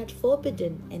Lord had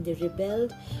forbidden, and they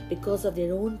rebelled because of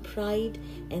their own pride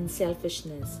and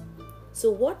selfishness.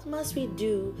 So what must we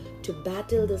do to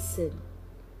battle the sin?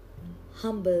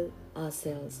 Humble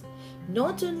ourselves,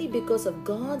 not only because of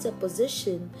God's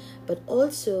opposition, but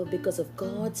also because of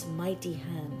God's mighty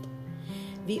hand.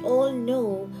 We all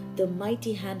know the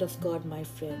mighty hand of God, my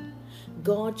friend.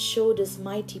 God showed His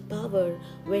mighty power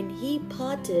when He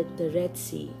parted the Red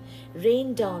Sea,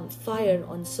 rained down fire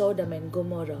on Sodom and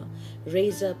Gomorrah,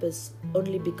 raised up His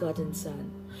only begotten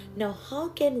Son. Now, how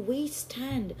can we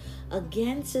stand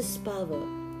against His power?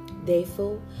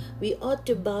 Therefore, we ought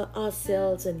to bow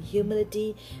ourselves in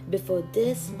humility before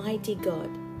this mighty God.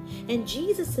 And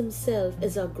Jesus himself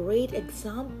is our great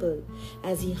example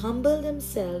as he humbled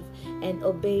himself and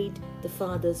obeyed the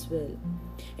Father's will.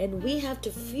 And we have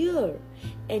to fear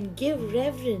and give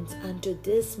reverence unto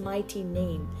this mighty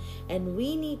name. And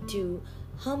we need to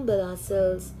humble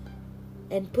ourselves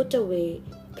and put away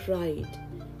pride,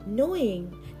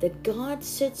 knowing that God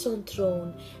sits on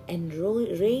throne and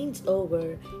reigns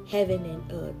over heaven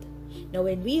and earth. Now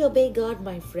when we obey God,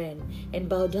 my friend, and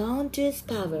bow down to his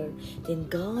power, then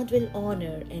God will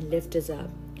honor and lift us up.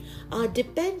 Our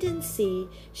dependency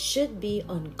should be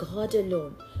on God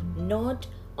alone, not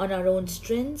on our own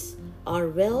strengths, our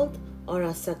wealth, or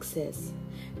our success.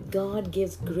 God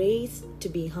gives grace to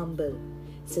be humble.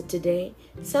 So today,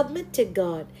 submit to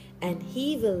God and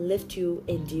he will lift you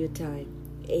in due time.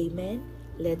 Amen.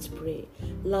 Let's pray.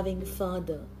 Loving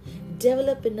Father,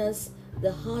 develop in us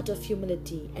the heart of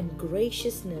humility and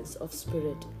graciousness of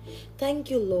spirit. Thank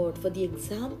you, Lord, for the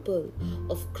example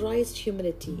of Christ's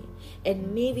humility,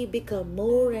 and may we become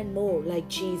more and more like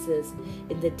Jesus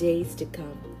in the days to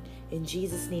come. In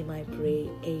Jesus' name I pray.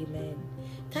 Amen.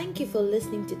 Thank you for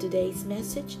listening to today's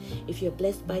message. If you're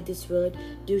blessed by this word,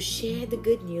 do share the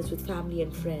good news with family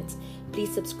and friends.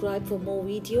 Please subscribe for more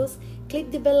videos.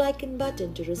 Click the bell icon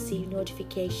button to receive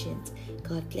notifications.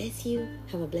 God bless you.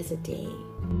 Have a blessed day.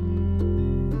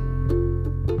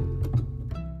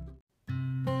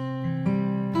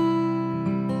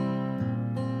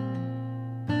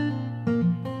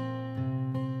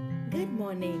 Good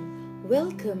morning.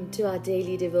 Welcome to our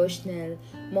daily devotional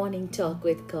morning talk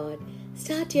with God.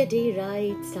 Start your day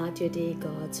right, start your day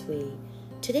God's way.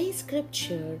 Today's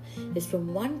scripture is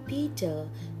from 1 Peter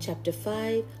chapter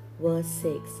 5 verse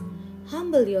 6.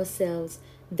 Humble yourselves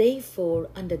therefore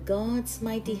under God's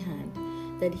mighty hand,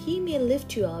 that he may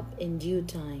lift you up in due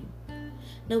time.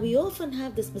 Now we often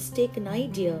have this mistaken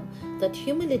idea that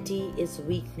humility is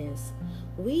weakness.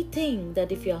 We think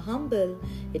that if you're humble,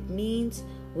 it means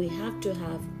we have to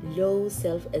have low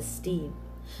self-esteem.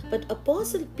 But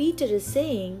Apostle Peter is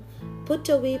saying, put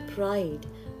away pride,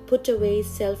 put away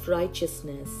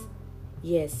self-righteousness.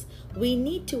 Yes, we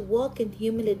need to walk in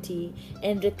humility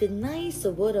and recognize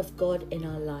the word of God in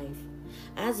our life.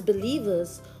 As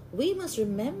believers, we must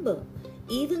remember,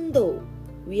 even though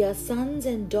we are sons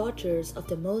and daughters of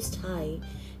the Most High,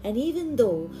 and even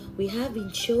though we have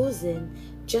been chosen,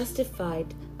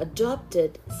 justified,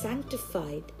 adopted,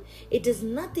 sanctified, it is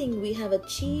nothing we have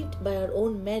achieved by our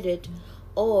own merit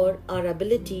or our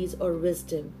abilities or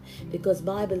wisdom, because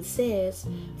Bible says,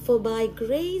 for by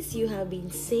grace you have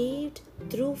been saved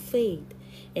through faith,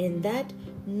 and that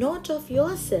not of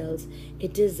yourselves,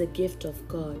 it is a gift of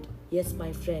God. Yes,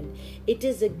 my friend, it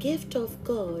is a gift of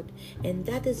God, and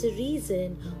that is the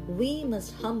reason we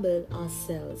must humble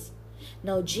ourselves.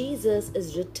 Now Jesus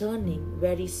is returning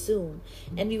very soon,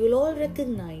 and we will all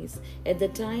recognize at the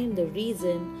time the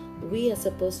reason we are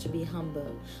supposed to be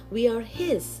humble. We are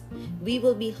His. We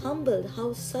will be humbled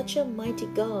how such a mighty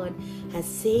God has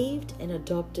saved and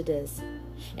adopted us.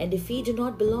 And if we do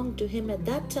not belong to Him at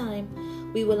that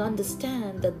time, we will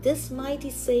understand that this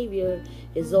mighty Savior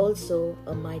is also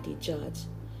a mighty Judge.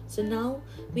 So now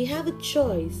we have a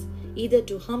choice, either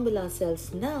to humble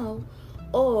ourselves now,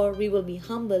 or we will be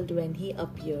humbled when He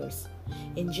appears.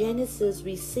 In Genesis,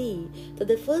 we see that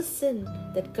the first sin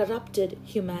that corrupted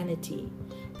humanity,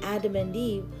 Adam and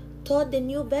Eve, thought they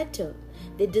knew better.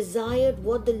 They desired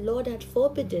what the Lord had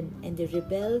forbidden, and they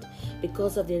rebelled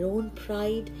because of their own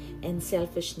pride and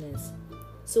selfishness.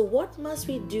 So what must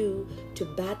we do to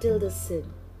battle the sin?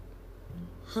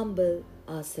 Humble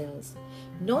ourselves,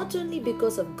 not only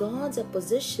because of God's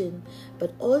opposition,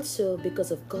 but also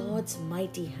because of God's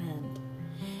mighty hand.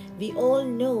 We all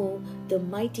know the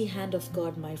mighty hand of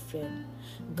God, my friend.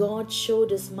 God showed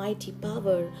His mighty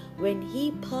power when He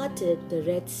parted the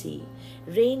Red Sea,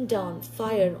 rained down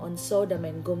fire on Sodom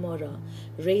and Gomorrah,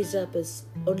 raised up His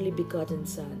only begotten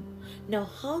Son. Now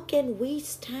how can we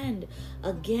stand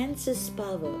against His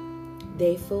power?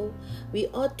 Therefore, we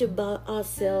ought to bow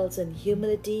ourselves in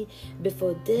humility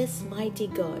before this mighty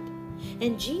God.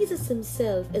 And Jesus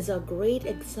Himself is our great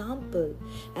example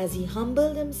as He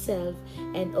humbled Himself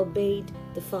and obeyed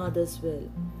the Father's will.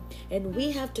 And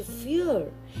we have to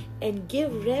fear and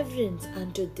give reverence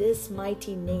unto this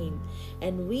mighty name.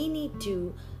 And we need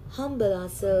to humble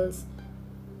ourselves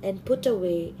and put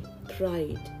away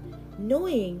pride,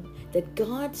 knowing that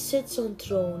God sits on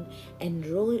throne and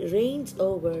reigns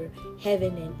over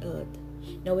heaven and earth.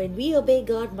 Now when we obey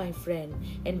God, my friend,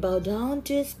 and bow down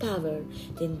to His power,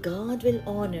 then God will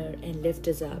honor and lift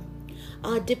us up.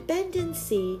 Our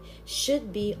dependency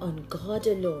should be on God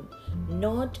alone,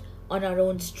 not on our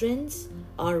own strengths,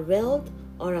 our wealth,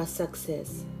 or our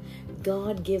success.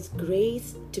 God gives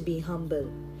grace to be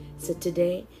humble. So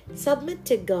today, submit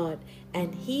to God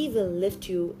and He will lift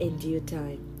you in due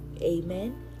time.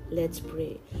 Amen. Let's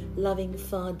pray. Loving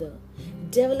Father,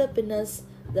 develop in us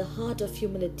the heart of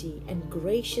humility and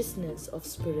graciousness of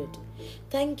spirit.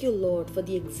 Thank you, Lord, for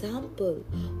the example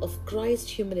of Christ's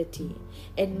humility,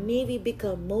 and may we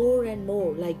become more and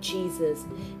more like Jesus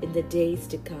in the days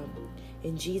to come.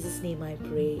 In Jesus' name I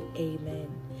pray. Amen.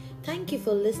 Thank you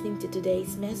for listening to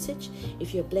today's message.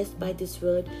 If you're blessed by this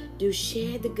word, do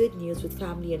share the good news with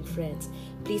family and friends.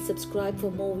 Please subscribe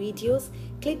for more videos.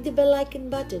 Click the bell icon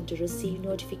button to receive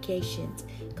notifications.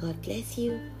 God bless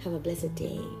you. Have a blessed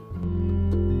day.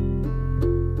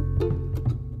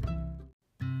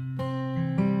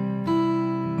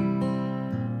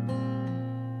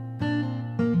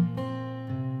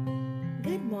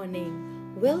 Good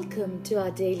morning. Welcome to our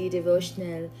daily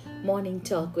devotional morning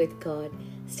talk with God.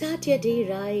 Start your day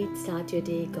right, start your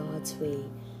day God's way.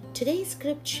 Today's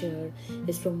scripture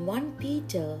is from 1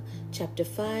 Peter chapter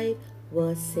 5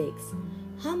 verse 6.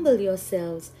 Humble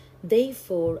yourselves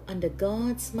therefore under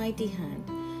God's mighty hand,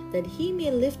 that He may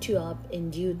lift you up in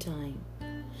due time.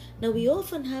 Now we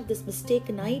often have this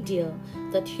mistaken idea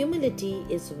that humility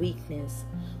is weakness.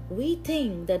 We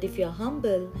think that if you're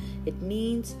humble, it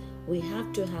means we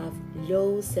have to have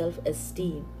low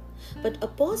self-esteem. But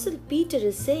Apostle Peter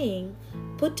is saying,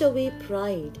 put away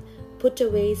pride, put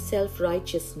away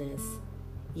self-righteousness.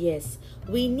 Yes,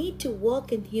 we need to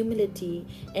walk in humility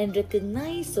and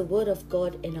recognize the Word of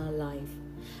God in our life.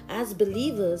 As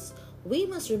believers, we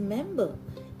must remember,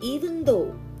 even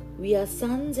though we are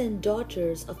sons and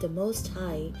daughters of the Most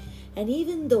High, and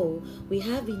even though we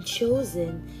have been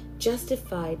chosen,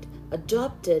 justified,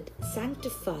 adopted,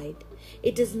 sanctified,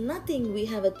 it is nothing we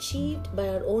have achieved by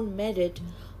our own merit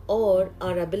or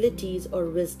our abilities or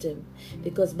wisdom,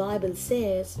 because Bible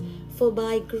says, for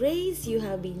by grace you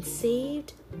have been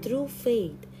saved through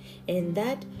faith, and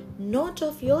that not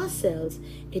of yourselves,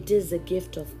 it is a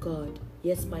gift of God.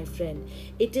 Yes, my friend,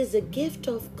 it is a gift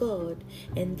of God,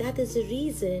 and that is the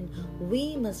reason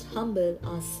we must humble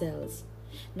ourselves.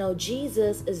 Now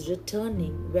Jesus is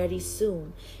returning very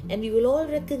soon, and we will all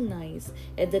recognize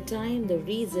at the time the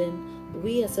reason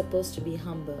we are supposed to be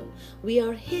humble. We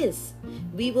are His.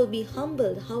 We will be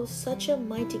humbled how such a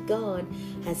mighty God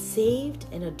has saved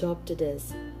and adopted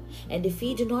us. And if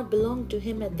we do not belong to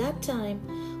Him at that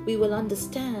time, we will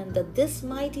understand that this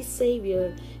mighty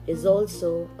Savior is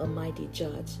also a mighty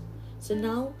judge. So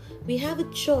now we have a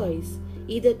choice,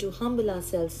 either to humble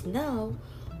ourselves now,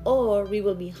 or we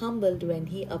will be humbled when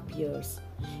He appears.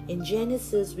 In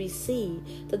Genesis, we see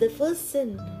that the first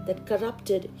sin that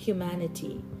corrupted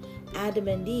humanity, Adam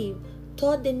and Eve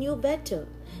thought they knew better.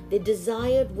 They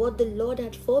desired what the Lord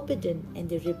had forbidden, and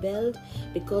they rebelled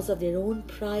because of their own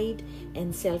pride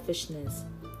and selfishness.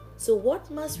 So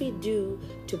what must we do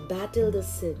to battle the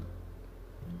sin?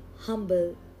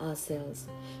 Humble ourselves,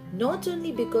 not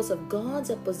only because of God's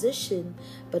opposition,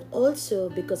 but also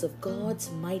because of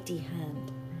God's mighty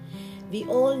hand. We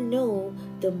all know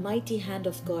the mighty hand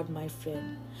of God, my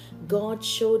friend. God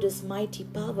showed His mighty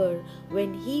power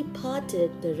when He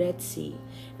parted the Red Sea,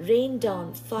 rained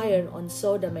down fire on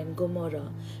Sodom and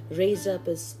Gomorrah, raised up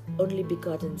His only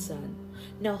begotten Son.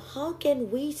 Now how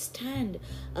can we stand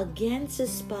against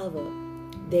His power?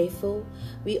 Therefore,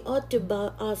 we ought to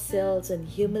bow ourselves in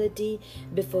humility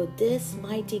before this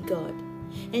mighty God.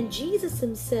 And Jesus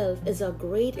Himself is our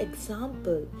great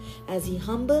example as He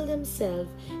humbled Himself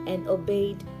and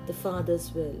obeyed the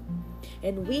Father's will.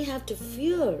 And we have to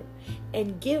fear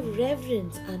and give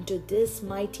reverence unto this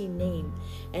mighty name.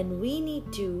 And we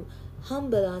need to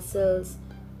humble ourselves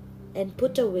and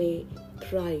put away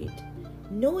pride,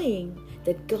 knowing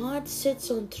that God sits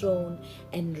on throne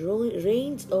and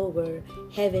reigns over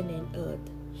heaven and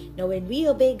earth. Now when we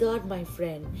obey God, my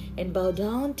friend, and bow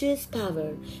down to His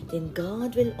power, then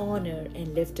God will honor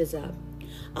and lift us up.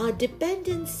 Our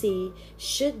dependency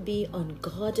should be on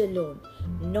God alone,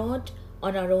 not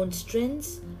on our own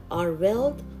strengths, our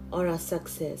wealth, or our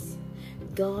success.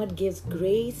 God gives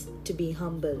grace to be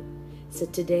humble. So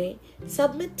today,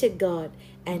 submit to God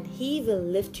and He will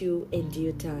lift you in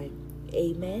due time.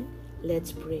 Amen.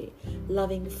 Let's pray.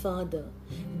 Loving Father,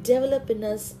 develop in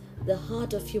us the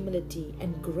heart of humility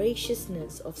and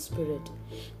graciousness of spirit.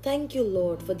 Thank you,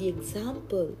 Lord, for the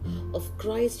example of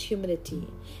Christ's humility,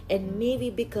 and may we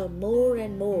become more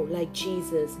and more like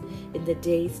Jesus in the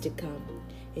days to come.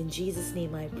 In Jesus'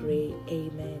 name I pray.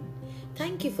 Amen.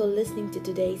 Thank you for listening to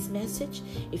today's message.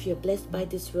 If you're blessed by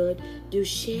this word, do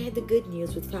share the good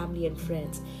news with family and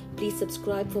friends. Please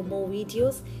subscribe for more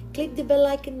videos. Click the bell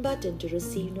icon button to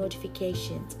receive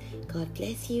notifications. God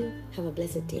bless you. Have a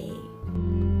blessed day.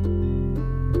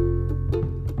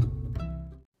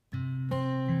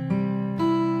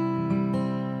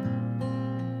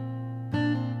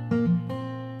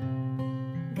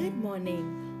 Good morning.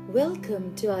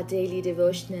 Welcome to our daily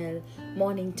devotional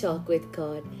morning talk with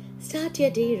God. Start your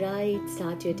day right,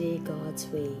 start your day God's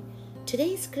way.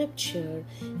 Today's scripture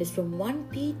is from 1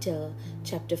 Peter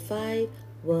chapter 5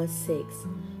 verse 6.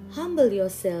 Humble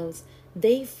yourselves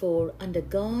therefore under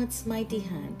God's mighty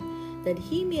hand, that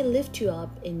he may lift you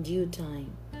up in due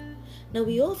time. Now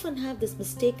we often have this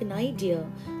mistaken idea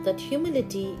that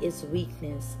humility is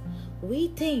weakness. We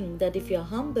think that if you're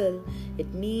humble,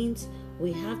 it means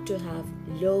we have to have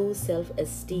low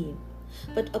self-esteem.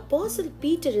 But Apostle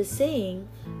Peter is saying,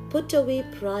 put away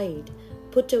pride,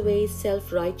 put away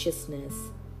self-righteousness.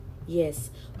 Yes,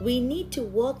 we need to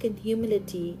walk in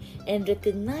humility and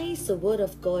recognize the word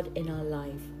of God in our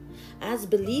life. As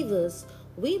believers,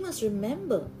 we must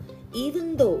remember,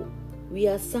 even though we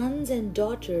are sons and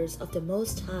daughters of the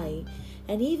Most High,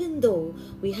 and even though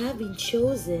we have been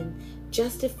chosen,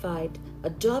 justified,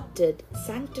 adopted,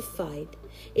 sanctified,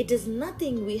 it is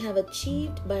nothing we have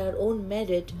achieved by our own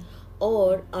merit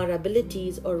or our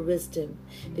abilities or wisdom,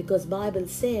 because Bible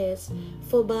says,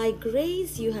 for by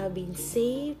grace you have been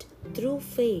saved through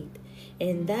faith,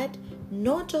 and that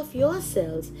not of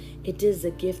yourselves, it is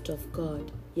a gift of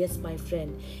God. Yes, my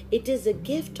friend, it is a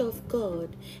gift of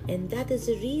God, and that is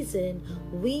the reason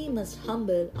we must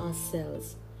humble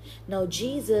ourselves. Now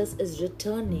Jesus is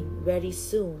returning very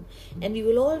soon, and we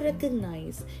will all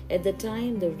recognize at the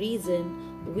time the reason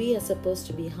we are supposed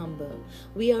to be humble.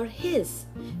 We are His.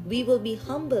 We will be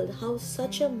humbled how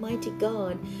such a mighty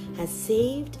God has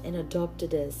saved and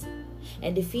adopted us.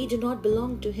 And if we do not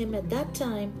belong to Him at that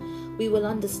time, we will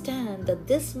understand that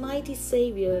this mighty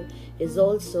Savior is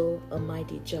also a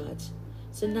mighty Judge.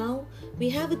 So now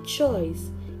we have a choice,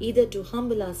 either to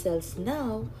humble ourselves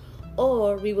now,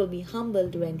 or we will be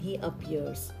humbled when He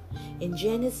appears. In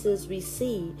Genesis, we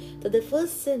see that the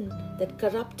first sin that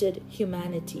corrupted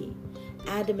humanity,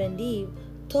 Adam and Eve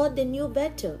thought they knew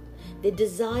better. They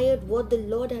desired what the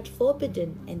Lord had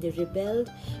forbidden, and they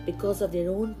rebelled because of their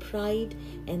own pride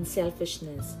and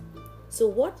selfishness. So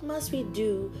what must we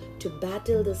do to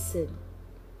battle the sin?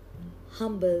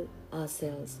 Humble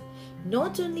ourselves,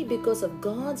 not only because of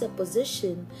God's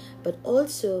opposition, but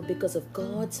also because of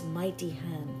God's mighty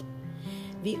hand.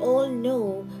 We all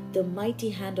know the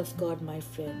mighty hand of God, my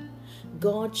friend.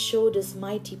 God showed His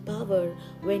mighty power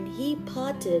when He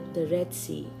parted the Red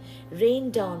Sea,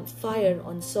 rained down fire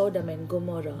on Sodom and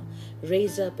Gomorrah,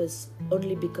 raised up His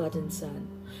only begotten Son.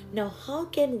 Now how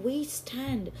can we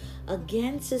stand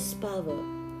against His power?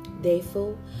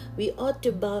 Therefore, we ought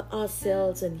to bow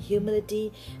ourselves in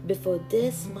humility before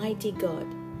this mighty God.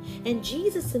 And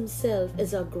Jesus Himself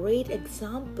is our great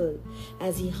example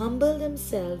as He humbled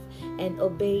Himself and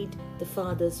obeyed the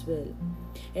Father's will.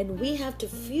 And we have to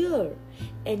fear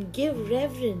and give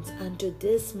reverence unto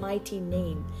this mighty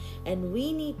name. And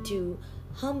we need to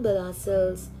humble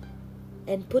ourselves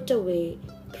and put away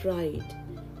pride,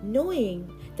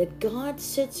 knowing that God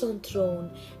sits on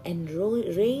throne and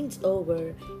reigns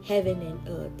over heaven and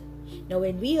earth. Now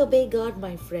when we obey God,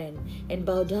 my friend, and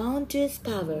bow down to His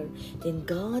power, then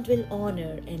God will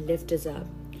honor and lift us up.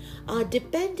 Our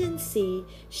dependency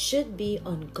should be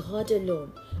on God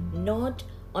alone, not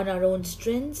on our own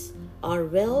strengths, our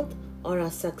wealth, or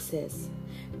our success.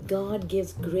 God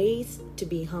gives grace to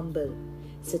be humble.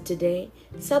 So today,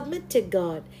 submit to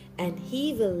God and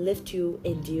He will lift you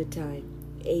in due time.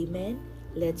 Amen.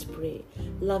 Let's pray.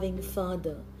 Loving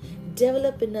Father,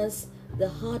 develop in us the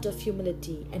heart of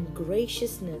humility and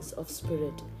graciousness of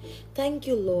spirit. Thank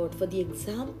you, Lord, for the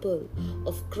example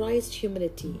of Christ's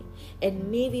humility, and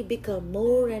may we become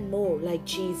more and more like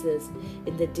Jesus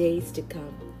in the days to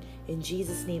come. In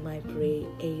Jesus' name I pray.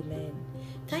 Amen.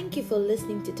 Thank you for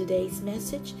listening to today's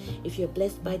message. If you're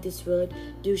blessed by this word,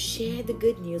 do share the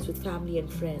good news with family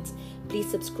and friends. Please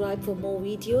subscribe for more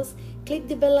videos. Click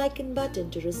the bell icon button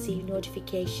to receive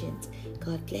notifications.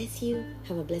 God bless you.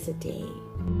 Have a blessed day.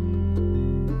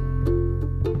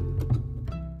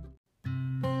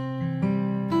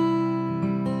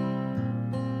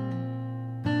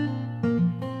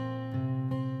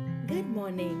 Good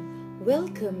morning.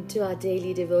 Welcome to our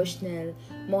daily devotional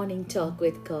morning talk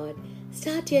with God.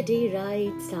 Start your day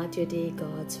right, start your day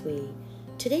God's way.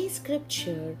 Today's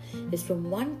scripture is from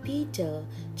 1 Peter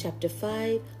chapter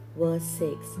 5 verse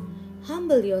 6.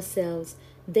 Humble yourselves,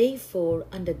 therefore,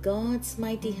 under God's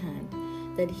mighty hand,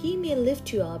 that he may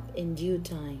lift you up in due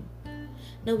time.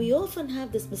 Now, we often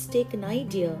have this mistaken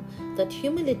idea that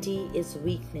humility is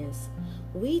weakness.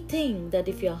 We think that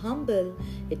if you're humble,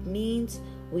 it means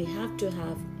we have to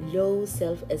have low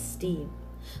self-esteem.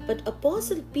 But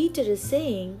Apostle Peter is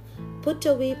saying, put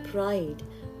away pride,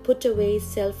 put away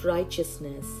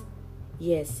self-righteousness.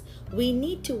 Yes, we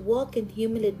need to walk in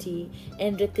humility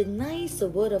and recognize the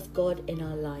Word of God in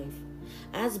our life.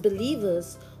 As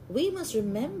believers, we must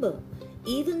remember,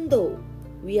 even though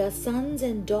we are sons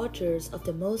and daughters of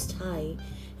the Most High,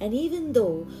 and even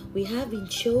though we have been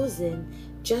chosen,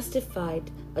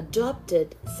 justified,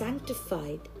 adopted,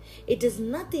 sanctified, it is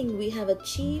nothing we have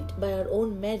achieved by our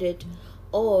own merit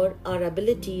or our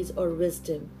abilities or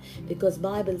wisdom, because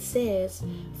Bible says,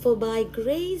 for by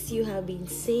grace you have been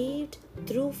saved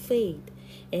through faith,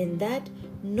 and that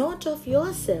not of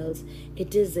yourselves,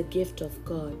 it is a gift of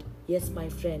God. Yes, my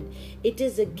friend, it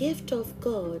is a gift of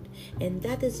God, and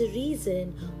that is the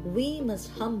reason we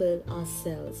must humble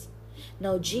ourselves.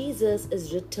 Now Jesus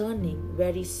is returning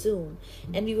very soon,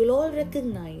 and we will all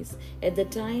recognize at the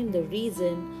time the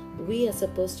reason we are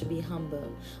supposed to be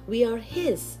humble. We are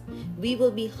His. We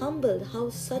will be humbled how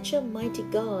such a mighty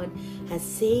God has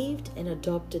saved and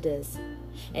adopted us.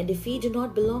 And if we do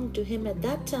not belong to Him at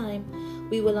that time,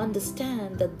 we will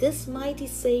understand that this mighty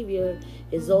Savior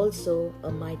is also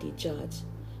a mighty Judge.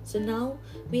 So now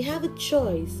we have a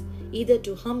choice, either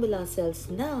to humble ourselves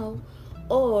now,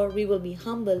 or we will be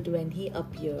humbled when He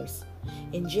appears.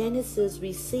 In Genesis,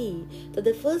 we see that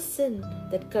the first sin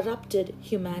that corrupted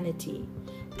humanity,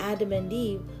 Adam and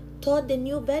Eve, thought they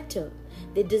knew better.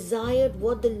 They desired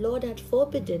what the Lord had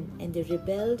forbidden, and they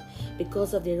rebelled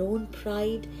because of their own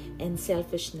pride and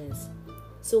selfishness.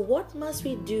 So what must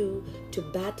we do to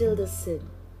battle the sin?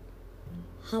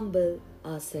 Humble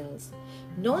ourselves,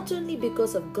 not only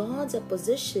because of God's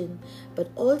opposition, but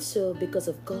also because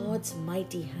of God's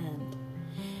mighty hand.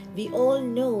 We all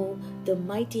know the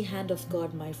mighty hand of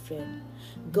God, my friend.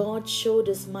 God showed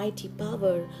His mighty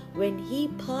power when He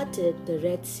parted the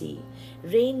Red Sea,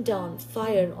 rained down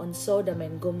fire on Sodom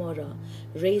and Gomorrah,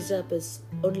 raised up His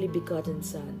only begotten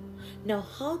Son. Now,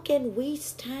 how can we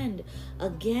stand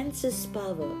against His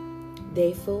power?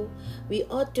 Therefore, we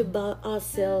ought to bow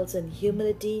ourselves in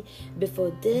humility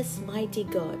before this mighty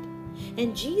God.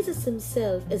 And Jesus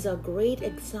Himself is our great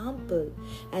example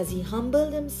as He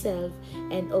humbled Himself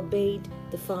and obeyed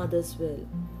the Father's will.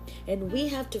 And we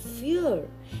have to fear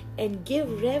and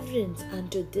give reverence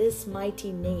unto this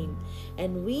mighty name.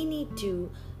 And we need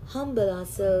to humble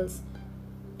ourselves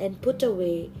and put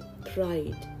away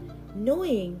pride,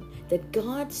 knowing that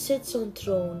God sits on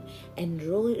throne and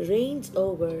reigns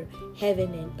over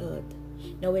heaven and earth.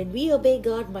 Now, when we obey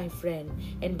God, my friend,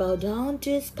 and bow down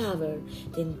to His power,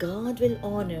 then God will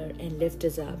honor and lift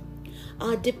us up.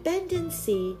 Our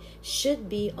dependency should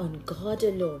be on God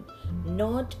alone,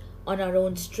 not on our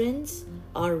own strengths,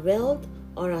 our wealth,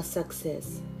 or our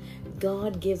success.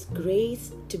 God gives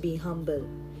grace to be humble.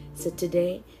 So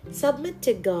today, submit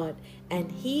to God,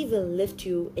 and He will lift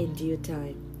you in due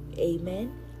time.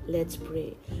 Amen. Let's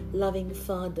pray. Loving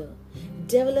Father,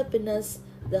 develop in us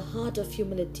the heart of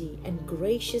humility and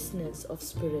graciousness of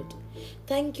spirit.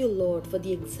 Thank you, Lord, for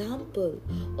the example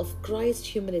of Christ's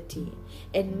humility,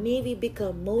 and may we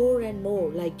become more and more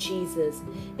like Jesus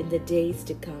in the days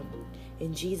to come.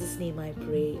 In Jesus' name I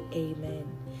pray. Amen.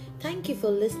 Thank you for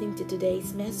listening to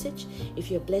today's message. If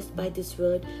you're blessed by this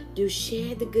word, do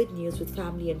share the good news with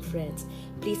family and friends.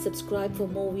 Please subscribe for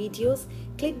more videos.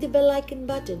 Click the bell icon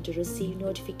button to receive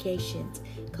notifications.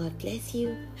 God bless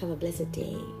you. Have a blessed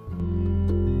day.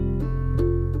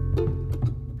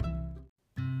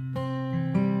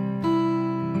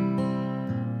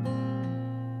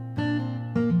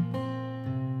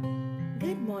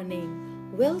 Good morning.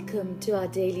 Welcome to our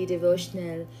daily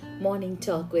devotional Morning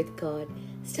Talk with God.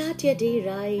 Start your day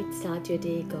right, start your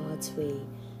day God's way.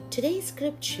 Today's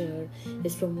scripture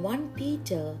is from 1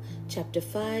 Peter chapter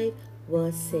 5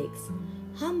 verse 6.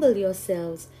 Humble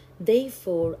yourselves,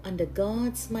 therefore, under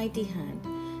God's mighty hand,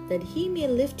 that He may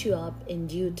lift you up in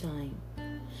due time.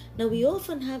 Now, we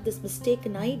often have this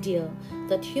mistaken idea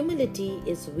that humility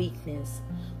is weakness.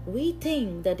 We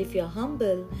think that if you're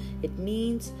humble, it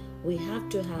means we have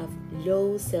to have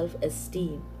low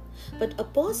self-esteem. But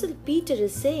Apostle Peter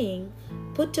is saying,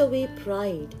 put away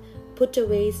pride, put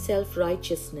away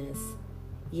self-righteousness.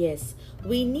 Yes,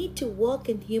 we need to walk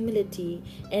in humility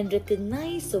and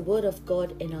recognize the Word of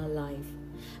God in our life.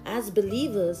 As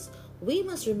believers, we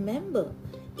must remember,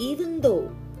 even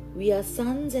though we are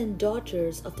sons and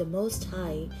daughters of the Most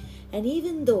High, and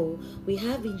even though we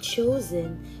have been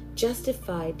chosen,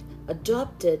 justified,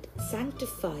 adopted,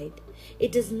 sanctified.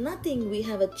 It is nothing we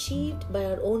have achieved by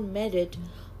our own merit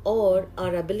or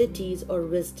our abilities or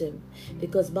wisdom,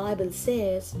 because Bible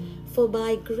says, for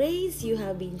by grace you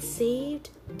have been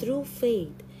saved through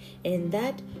faith, and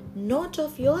that not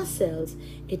of yourselves,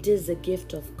 it is a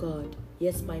gift of God.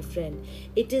 Yes, my friend,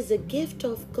 it is a gift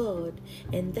of God,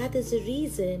 and that is the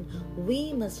reason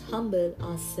we must humble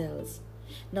ourselves.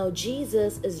 Now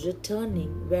Jesus is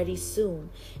returning very soon,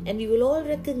 and we will all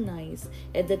recognize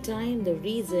at the time the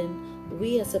reason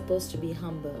we are supposed to be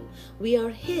humble. We are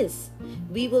His.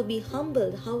 We will be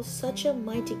humbled how such a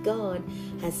mighty God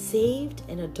has saved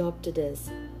and adopted us.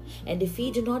 And if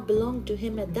we do not belong to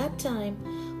Him at that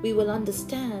time, we will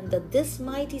understand that this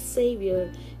mighty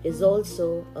Savior is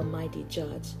also a mighty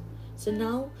judge. So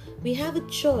now we have a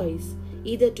choice,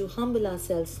 either to humble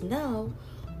ourselves now,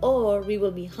 or we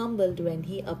will be humbled when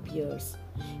He appears.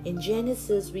 In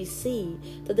Genesis, we see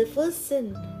that the first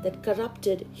sin that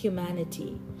corrupted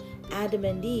humanity, Adam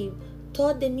and Eve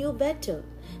thought they knew better.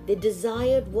 They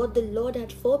desired what the Lord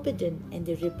had forbidden, and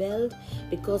they rebelled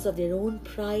because of their own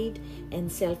pride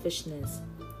and selfishness.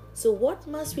 So what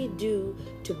must we do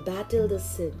to battle the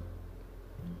sin?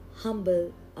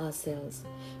 Humble ourselves,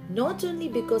 not only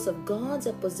because of God's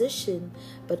opposition,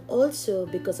 but also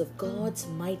because of God's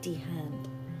mighty hand.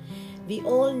 We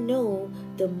all know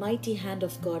the mighty hand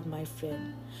of God, my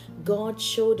friend. God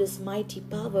showed His mighty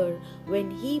power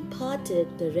when He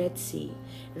parted the Red Sea,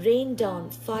 rained down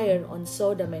fire on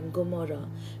Sodom and Gomorrah,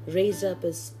 raised up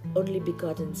His only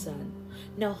begotten Son.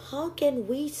 Now, how can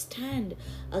we stand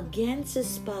against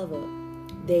His power?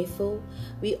 Therefore,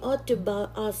 we ought to bow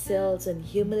ourselves in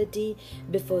humility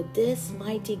before this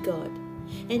mighty God.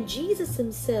 And Jesus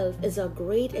Himself is our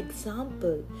great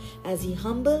example as He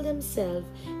humbled Himself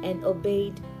and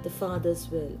obeyed the Father's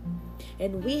will.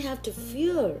 And we have to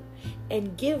fear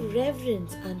and give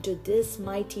reverence unto this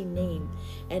mighty name.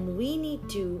 And we need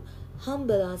to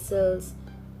humble ourselves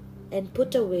and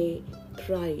put away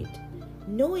pride,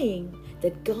 knowing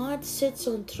that God sits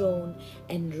on throne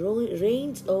and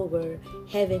reigns over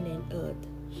heaven and earth.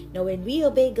 Now when we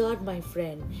obey God, my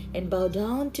friend, and bow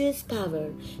down to His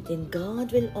power, then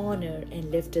God will honor and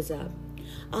lift us up.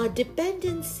 Our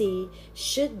dependency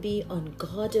should be on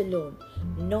God alone,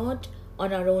 not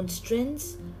on our own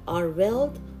strengths, our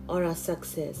wealth, or our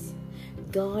success.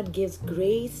 God gives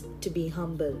grace to be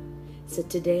humble. So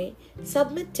today,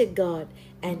 submit to God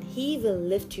and He will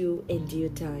lift you in due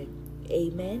time.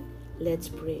 Amen. Let's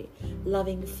pray.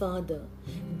 Loving Father,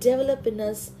 develop in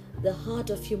us the heart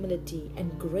of humility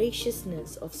and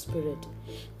graciousness of spirit.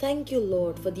 Thank you,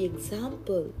 Lord, for the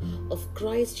example of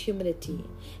Christ's humility,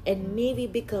 and may we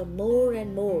become more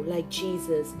and more like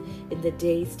Jesus in the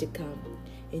days to come.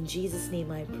 In Jesus'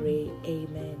 name I pray.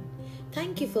 Amen.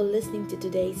 Thank you for listening to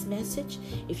today's message.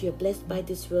 If you're blessed by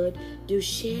this word, do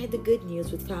share the good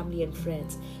news with family and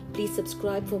friends. Please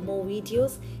subscribe for more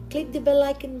videos. Click the bell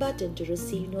icon button to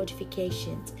receive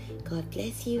notifications. God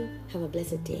bless you. Have a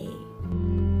blessed day.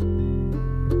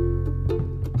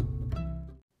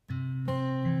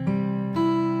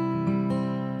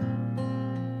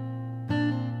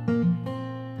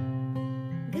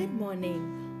 Good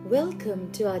morning.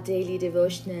 Welcome to our daily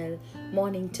devotional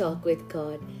Morning Talk with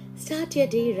God. Start your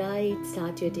day right,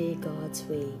 start your day God's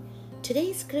way.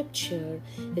 Today's scripture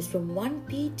is from 1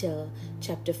 Peter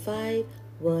chapter 5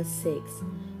 verse 6.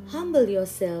 Humble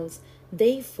yourselves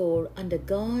therefore under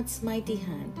God's mighty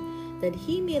hand, that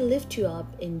He may lift you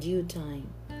up in due time.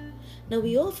 Now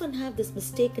we often have this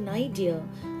mistaken idea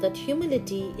that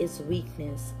humility is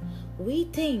weakness. We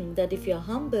think that if you're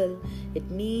humble,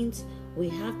 it means we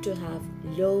have to have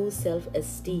low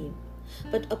self-esteem.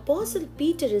 But Apostle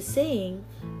Peter is saying,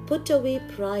 put away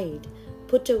pride,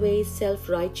 put away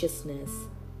self-righteousness.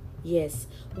 Yes,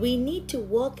 we need to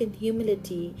walk in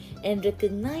humility and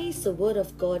recognize the word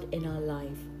of God in our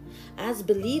life. As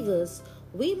believers,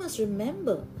 we must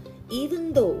remember,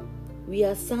 even though we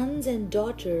are sons and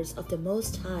daughters of the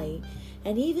Most High,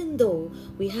 and even though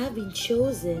we have been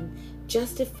chosen,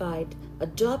 justified,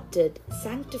 adopted,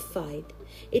 sanctified,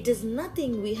 it is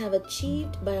nothing we have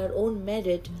achieved by our own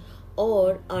merit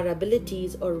or our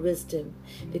abilities or wisdom,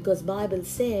 because Bible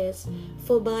says,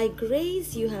 for by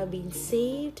grace you have been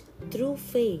saved through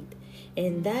faith,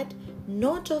 and that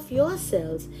not of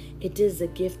yourselves, it is a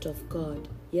gift of God.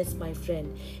 Yes, my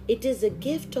friend, it is a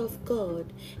gift of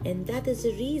God, and that is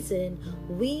the reason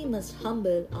we must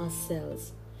humble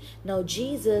ourselves. Now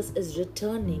Jesus is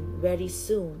returning very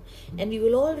soon, and we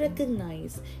will all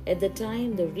recognize at the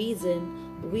time the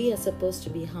reason we are supposed to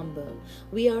be humble.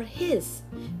 We are His.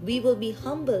 We will be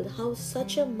humbled how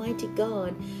such a mighty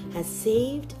God has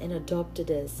saved and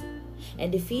adopted us.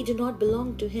 And if we do not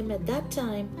belong to Him at that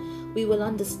time, we will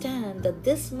understand that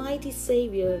this mighty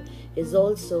Savior is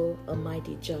also a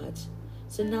mighty Judge.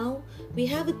 So now we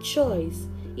have a choice,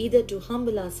 either to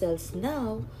humble ourselves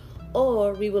now,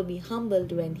 or we will be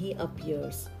humbled when He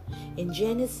appears. In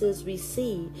Genesis, we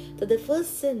see that the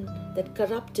first sin that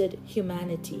corrupted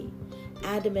humanity,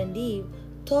 Adam and Eve,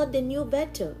 thought they knew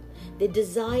better. They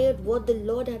desired what the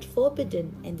Lord had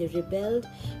forbidden, and they rebelled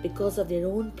because of their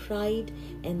own pride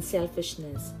and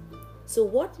selfishness. So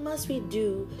what must we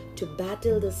do to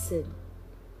battle the sin?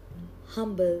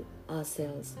 Humble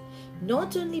ourselves,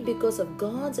 not only because of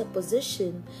God's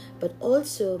opposition, but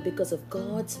also because of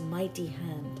God's mighty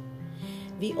hand.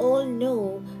 We all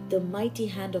know the mighty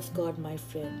hand of God, my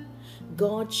friend.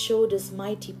 God showed His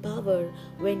mighty power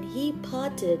when He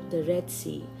parted the Red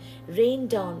Sea, rained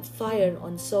down fire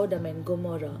on Sodom and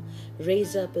Gomorrah,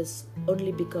 raised up His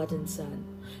only begotten Son.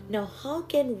 Now, how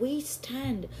can we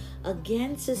stand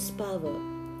against His power?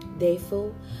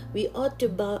 Therefore, we ought to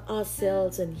bow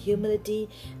ourselves in humility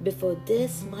before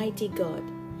this mighty God.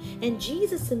 And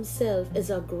Jesus Himself is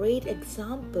our great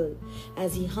example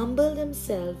as He humbled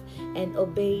Himself and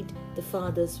obeyed the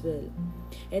Father's will.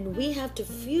 And we have to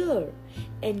fear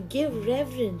and give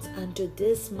reverence unto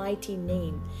this mighty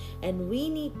name. And we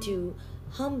need to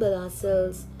humble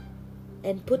ourselves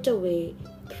and put away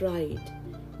pride,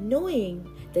 knowing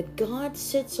that God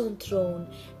sits on throne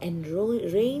and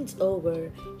reigns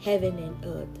over heaven and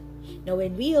earth. Now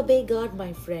when we obey God,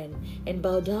 my friend, and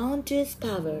bow down to His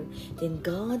power, then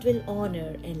God will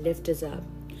honor and lift us up.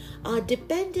 Our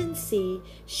dependency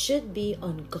should be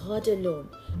on God alone,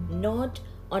 not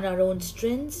on our own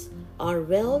strengths, our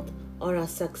wealth, or our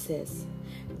success.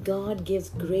 God gives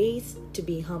grace to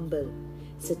be humble.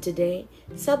 So today,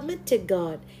 submit to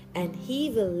God and He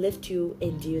will lift you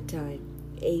in due time.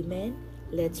 Amen.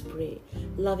 Let's pray.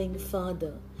 Loving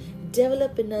Father,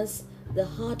 develop in us the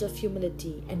heart of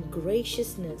humility and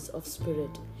graciousness of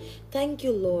spirit. Thank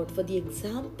you, Lord, for the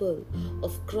example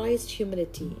of Christ's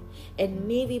humility, and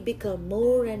may we become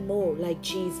more and more like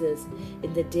Jesus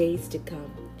in the days to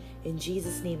come. In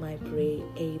Jesus' name I pray.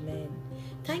 Amen.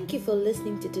 Thank you for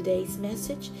listening to today's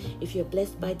message. If you're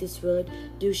blessed by this word,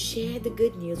 do share the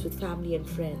good news with family and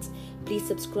friends. Please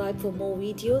subscribe for more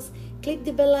videos. Click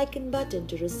the bell icon button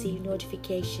to receive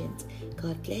notifications.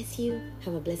 God bless you.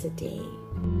 Have a blessed day.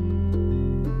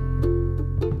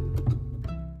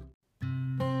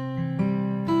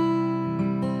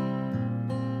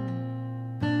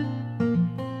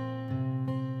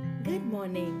 Good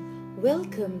morning.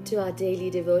 Welcome to our daily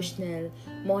devotional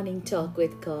Morning Talk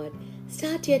with God.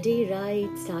 Start your day right,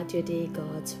 start your day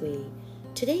God's way.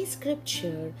 Today's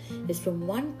scripture is from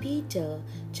 1 Peter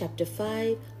chapter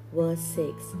 5 verse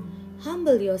 6.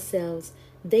 Humble yourselves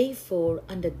therefore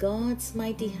under God's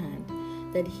mighty hand,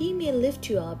 that He may lift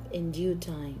you up in due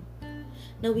time.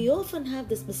 Now we often have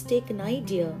this mistaken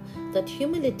idea that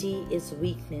humility is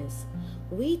weakness.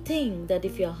 We think that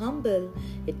if you're humble,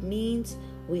 it means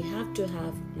we have to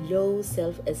have low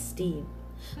self-esteem.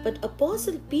 But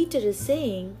Apostle Peter is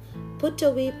saying, put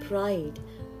away pride,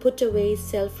 put away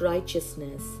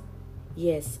self-righteousness.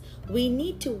 Yes, we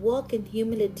need to walk in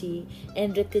humility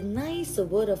and recognize the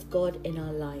Word of God in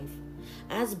our life.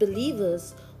 As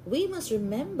believers, we must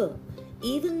remember,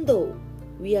 even though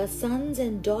we are sons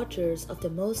and daughters of the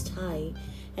Most High,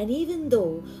 and even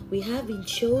though we have been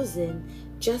chosen,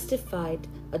 justified,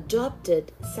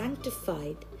 adopted,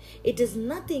 sanctified, it is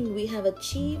nothing we have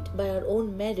achieved by our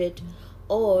own merit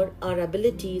or our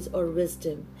abilities or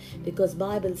wisdom, because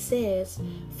Bible says,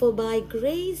 for by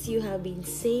grace you have been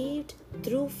saved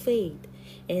through faith,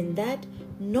 and that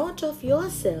not of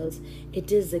yourselves,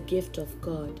 it is a gift of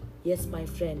God. Yes, my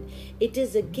friend, it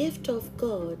is a gift of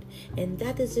God, and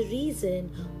that is the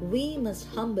reason we must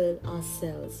humble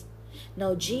ourselves.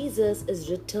 Now Jesus is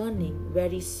returning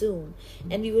very soon,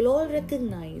 and we will all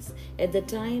recognize at the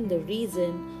time the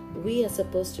reason we are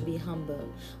supposed to be humble.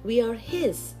 We are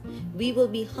His. We will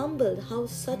be humbled how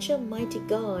such a mighty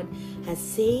God has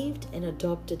saved and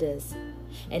adopted us.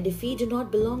 And if we do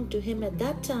not belong to Him at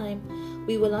that time,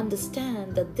 we will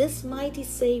understand that this mighty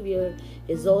Savior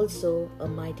is also a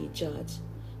mighty Judge.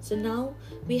 So now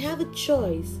we have a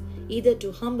choice, either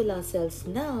to humble ourselves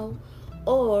now,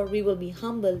 or we will be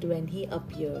humbled when He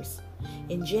appears.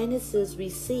 In Genesis, we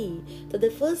see that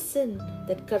the first sin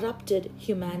that corrupted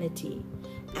humanity,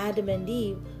 Adam and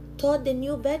Eve, thought they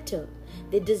knew better.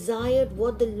 They desired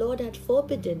what the Lord had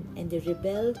forbidden, and they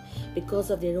rebelled because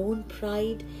of their own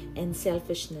pride and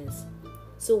selfishness.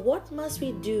 So, what must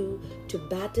we do to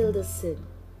battle the sin?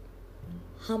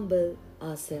 Humble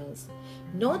ourselves,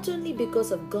 not only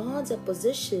because of God's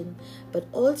opposition, but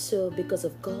also because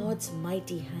of God's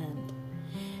mighty hand.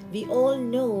 We all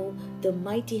know the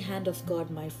mighty hand of God,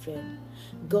 my friend.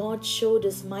 God showed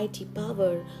His mighty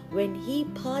power when He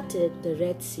parted the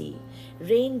Red Sea,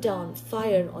 rained down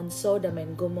fire on Sodom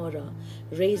and Gomorrah,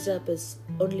 raised up His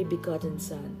only begotten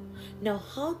Son. Now,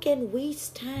 how can we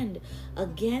stand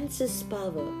against His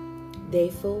power?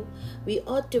 Therefore, we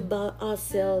ought to bow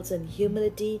ourselves in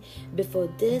humility before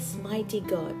this mighty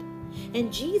God.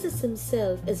 And Jesus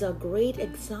Himself is our great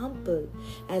example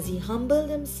as He humbled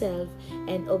Himself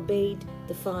and obeyed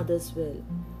the Father's will.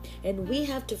 And we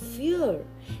have to fear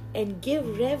and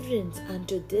give reverence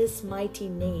unto this mighty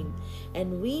name.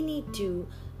 And we need to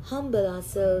humble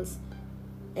ourselves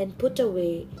and put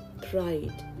away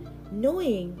pride,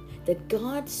 knowing that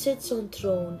God sits on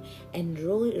throne and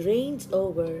reigns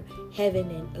over heaven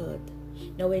and earth.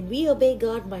 Now, when we obey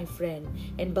God, my friend,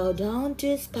 and bow down to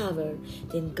His power,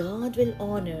 then God will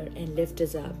honor and lift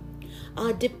us up.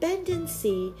 Our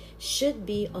dependency should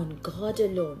be on God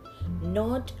alone,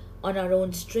 not on our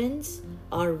own strengths,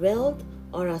 our wealth,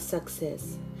 or our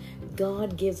success.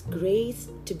 God gives grace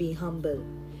to be humble.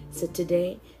 So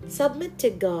today, submit to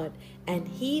God and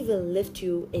He will lift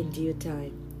you in due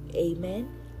time. Amen.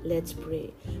 Let's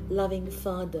pray. Loving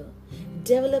Father,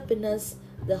 develop in us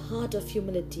the heart of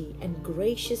humility and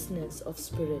graciousness of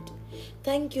spirit.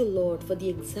 Thank you, Lord, for the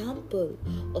example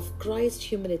of Christ's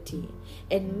humility,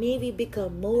 and may we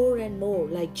become more and more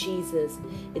like Jesus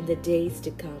in the days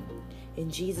to come. In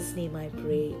Jesus' name I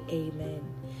pray. Amen.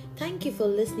 Thank you for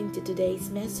listening to today's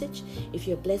message. If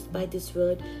you're blessed by this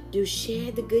word, do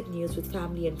share the good news with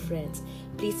family and friends.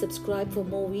 Please subscribe for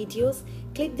more videos.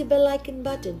 Click the bell icon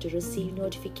button to receive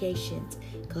notifications.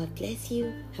 God bless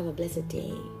you. Have a blessed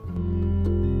day.